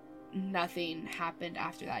nothing happened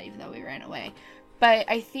after that, even though we ran away. But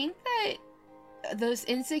I think that those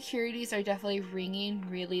insecurities are definitely ringing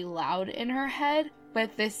really loud in her head, but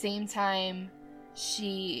at the same time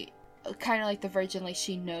she kind of like the Virgin, like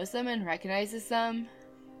she knows them and recognizes them,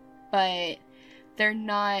 but they're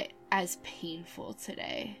not as painful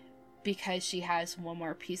today because she has one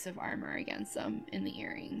more piece of armor against them in the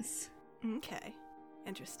earrings. Okay.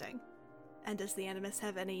 Interesting. And does the Animus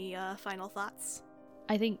have any final thoughts?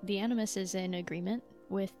 I think the Animus is in agreement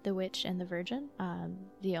with the witch and the Virgin.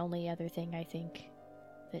 The only other thing I think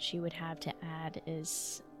that she would have to add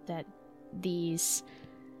is that these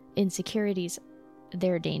insecurities,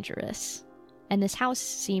 they're dangerous. And this house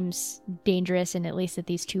seems dangerous, and at least that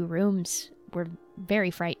these 2 rooms were very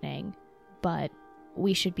frightening. But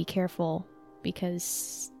we should be careful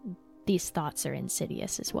because these thoughts are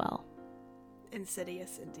insidious as well.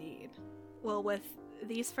 Insidious indeed. Well, with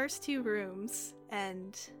these first 2 rooms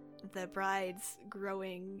and the bride's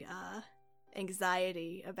growing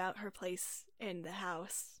anxiety about her place in the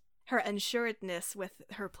house, her unsuredness with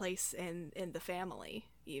her place in the family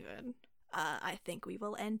even, I think we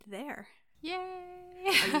will end there. Yay!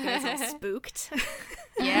 Are you guys all spooked?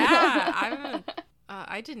 Yeah,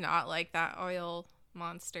 I did not like that oil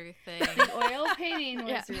monster thing. The oil painting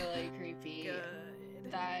was really creepy.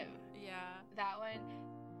 Good. That one,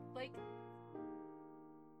 like.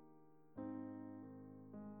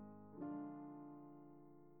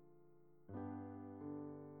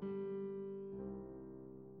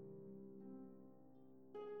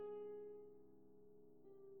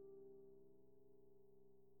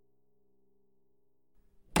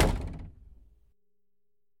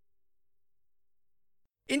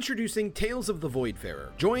 Introducing Tales of the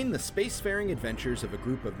Voidfarer. Join the spacefaring adventures of a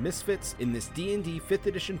group of misfits in this D&D 5th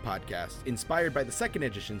edition podcast inspired by the 2nd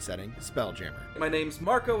edition setting, Spelljammer. My name's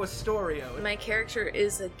Marco Astorio. My character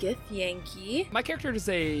is a Githyanki. My character is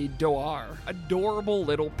a Doar, adorable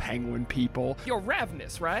little penguin people. You're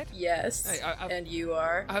Ravenous, right? Yes, and you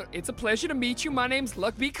are? It's a pleasure to meet you. My name's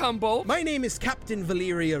Luckbeak Cumbo. My name is Captain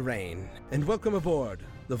Valeria Rain, and welcome aboard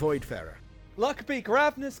the Voidfarer. Luckbeak,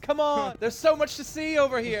 Ravenous, come on! There's so much to see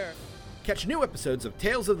over here! Catch new episodes of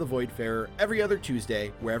Tales of the Voidfarer every other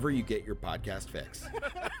Tuesday, wherever you get your podcast fix.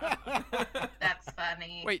 That's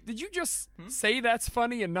funny. Wait, did you just say that's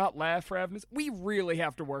funny and not laugh, Ravenous? We really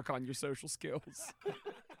have to work on your social skills.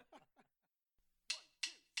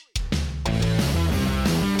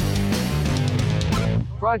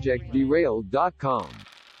 ProjectDerailed.com.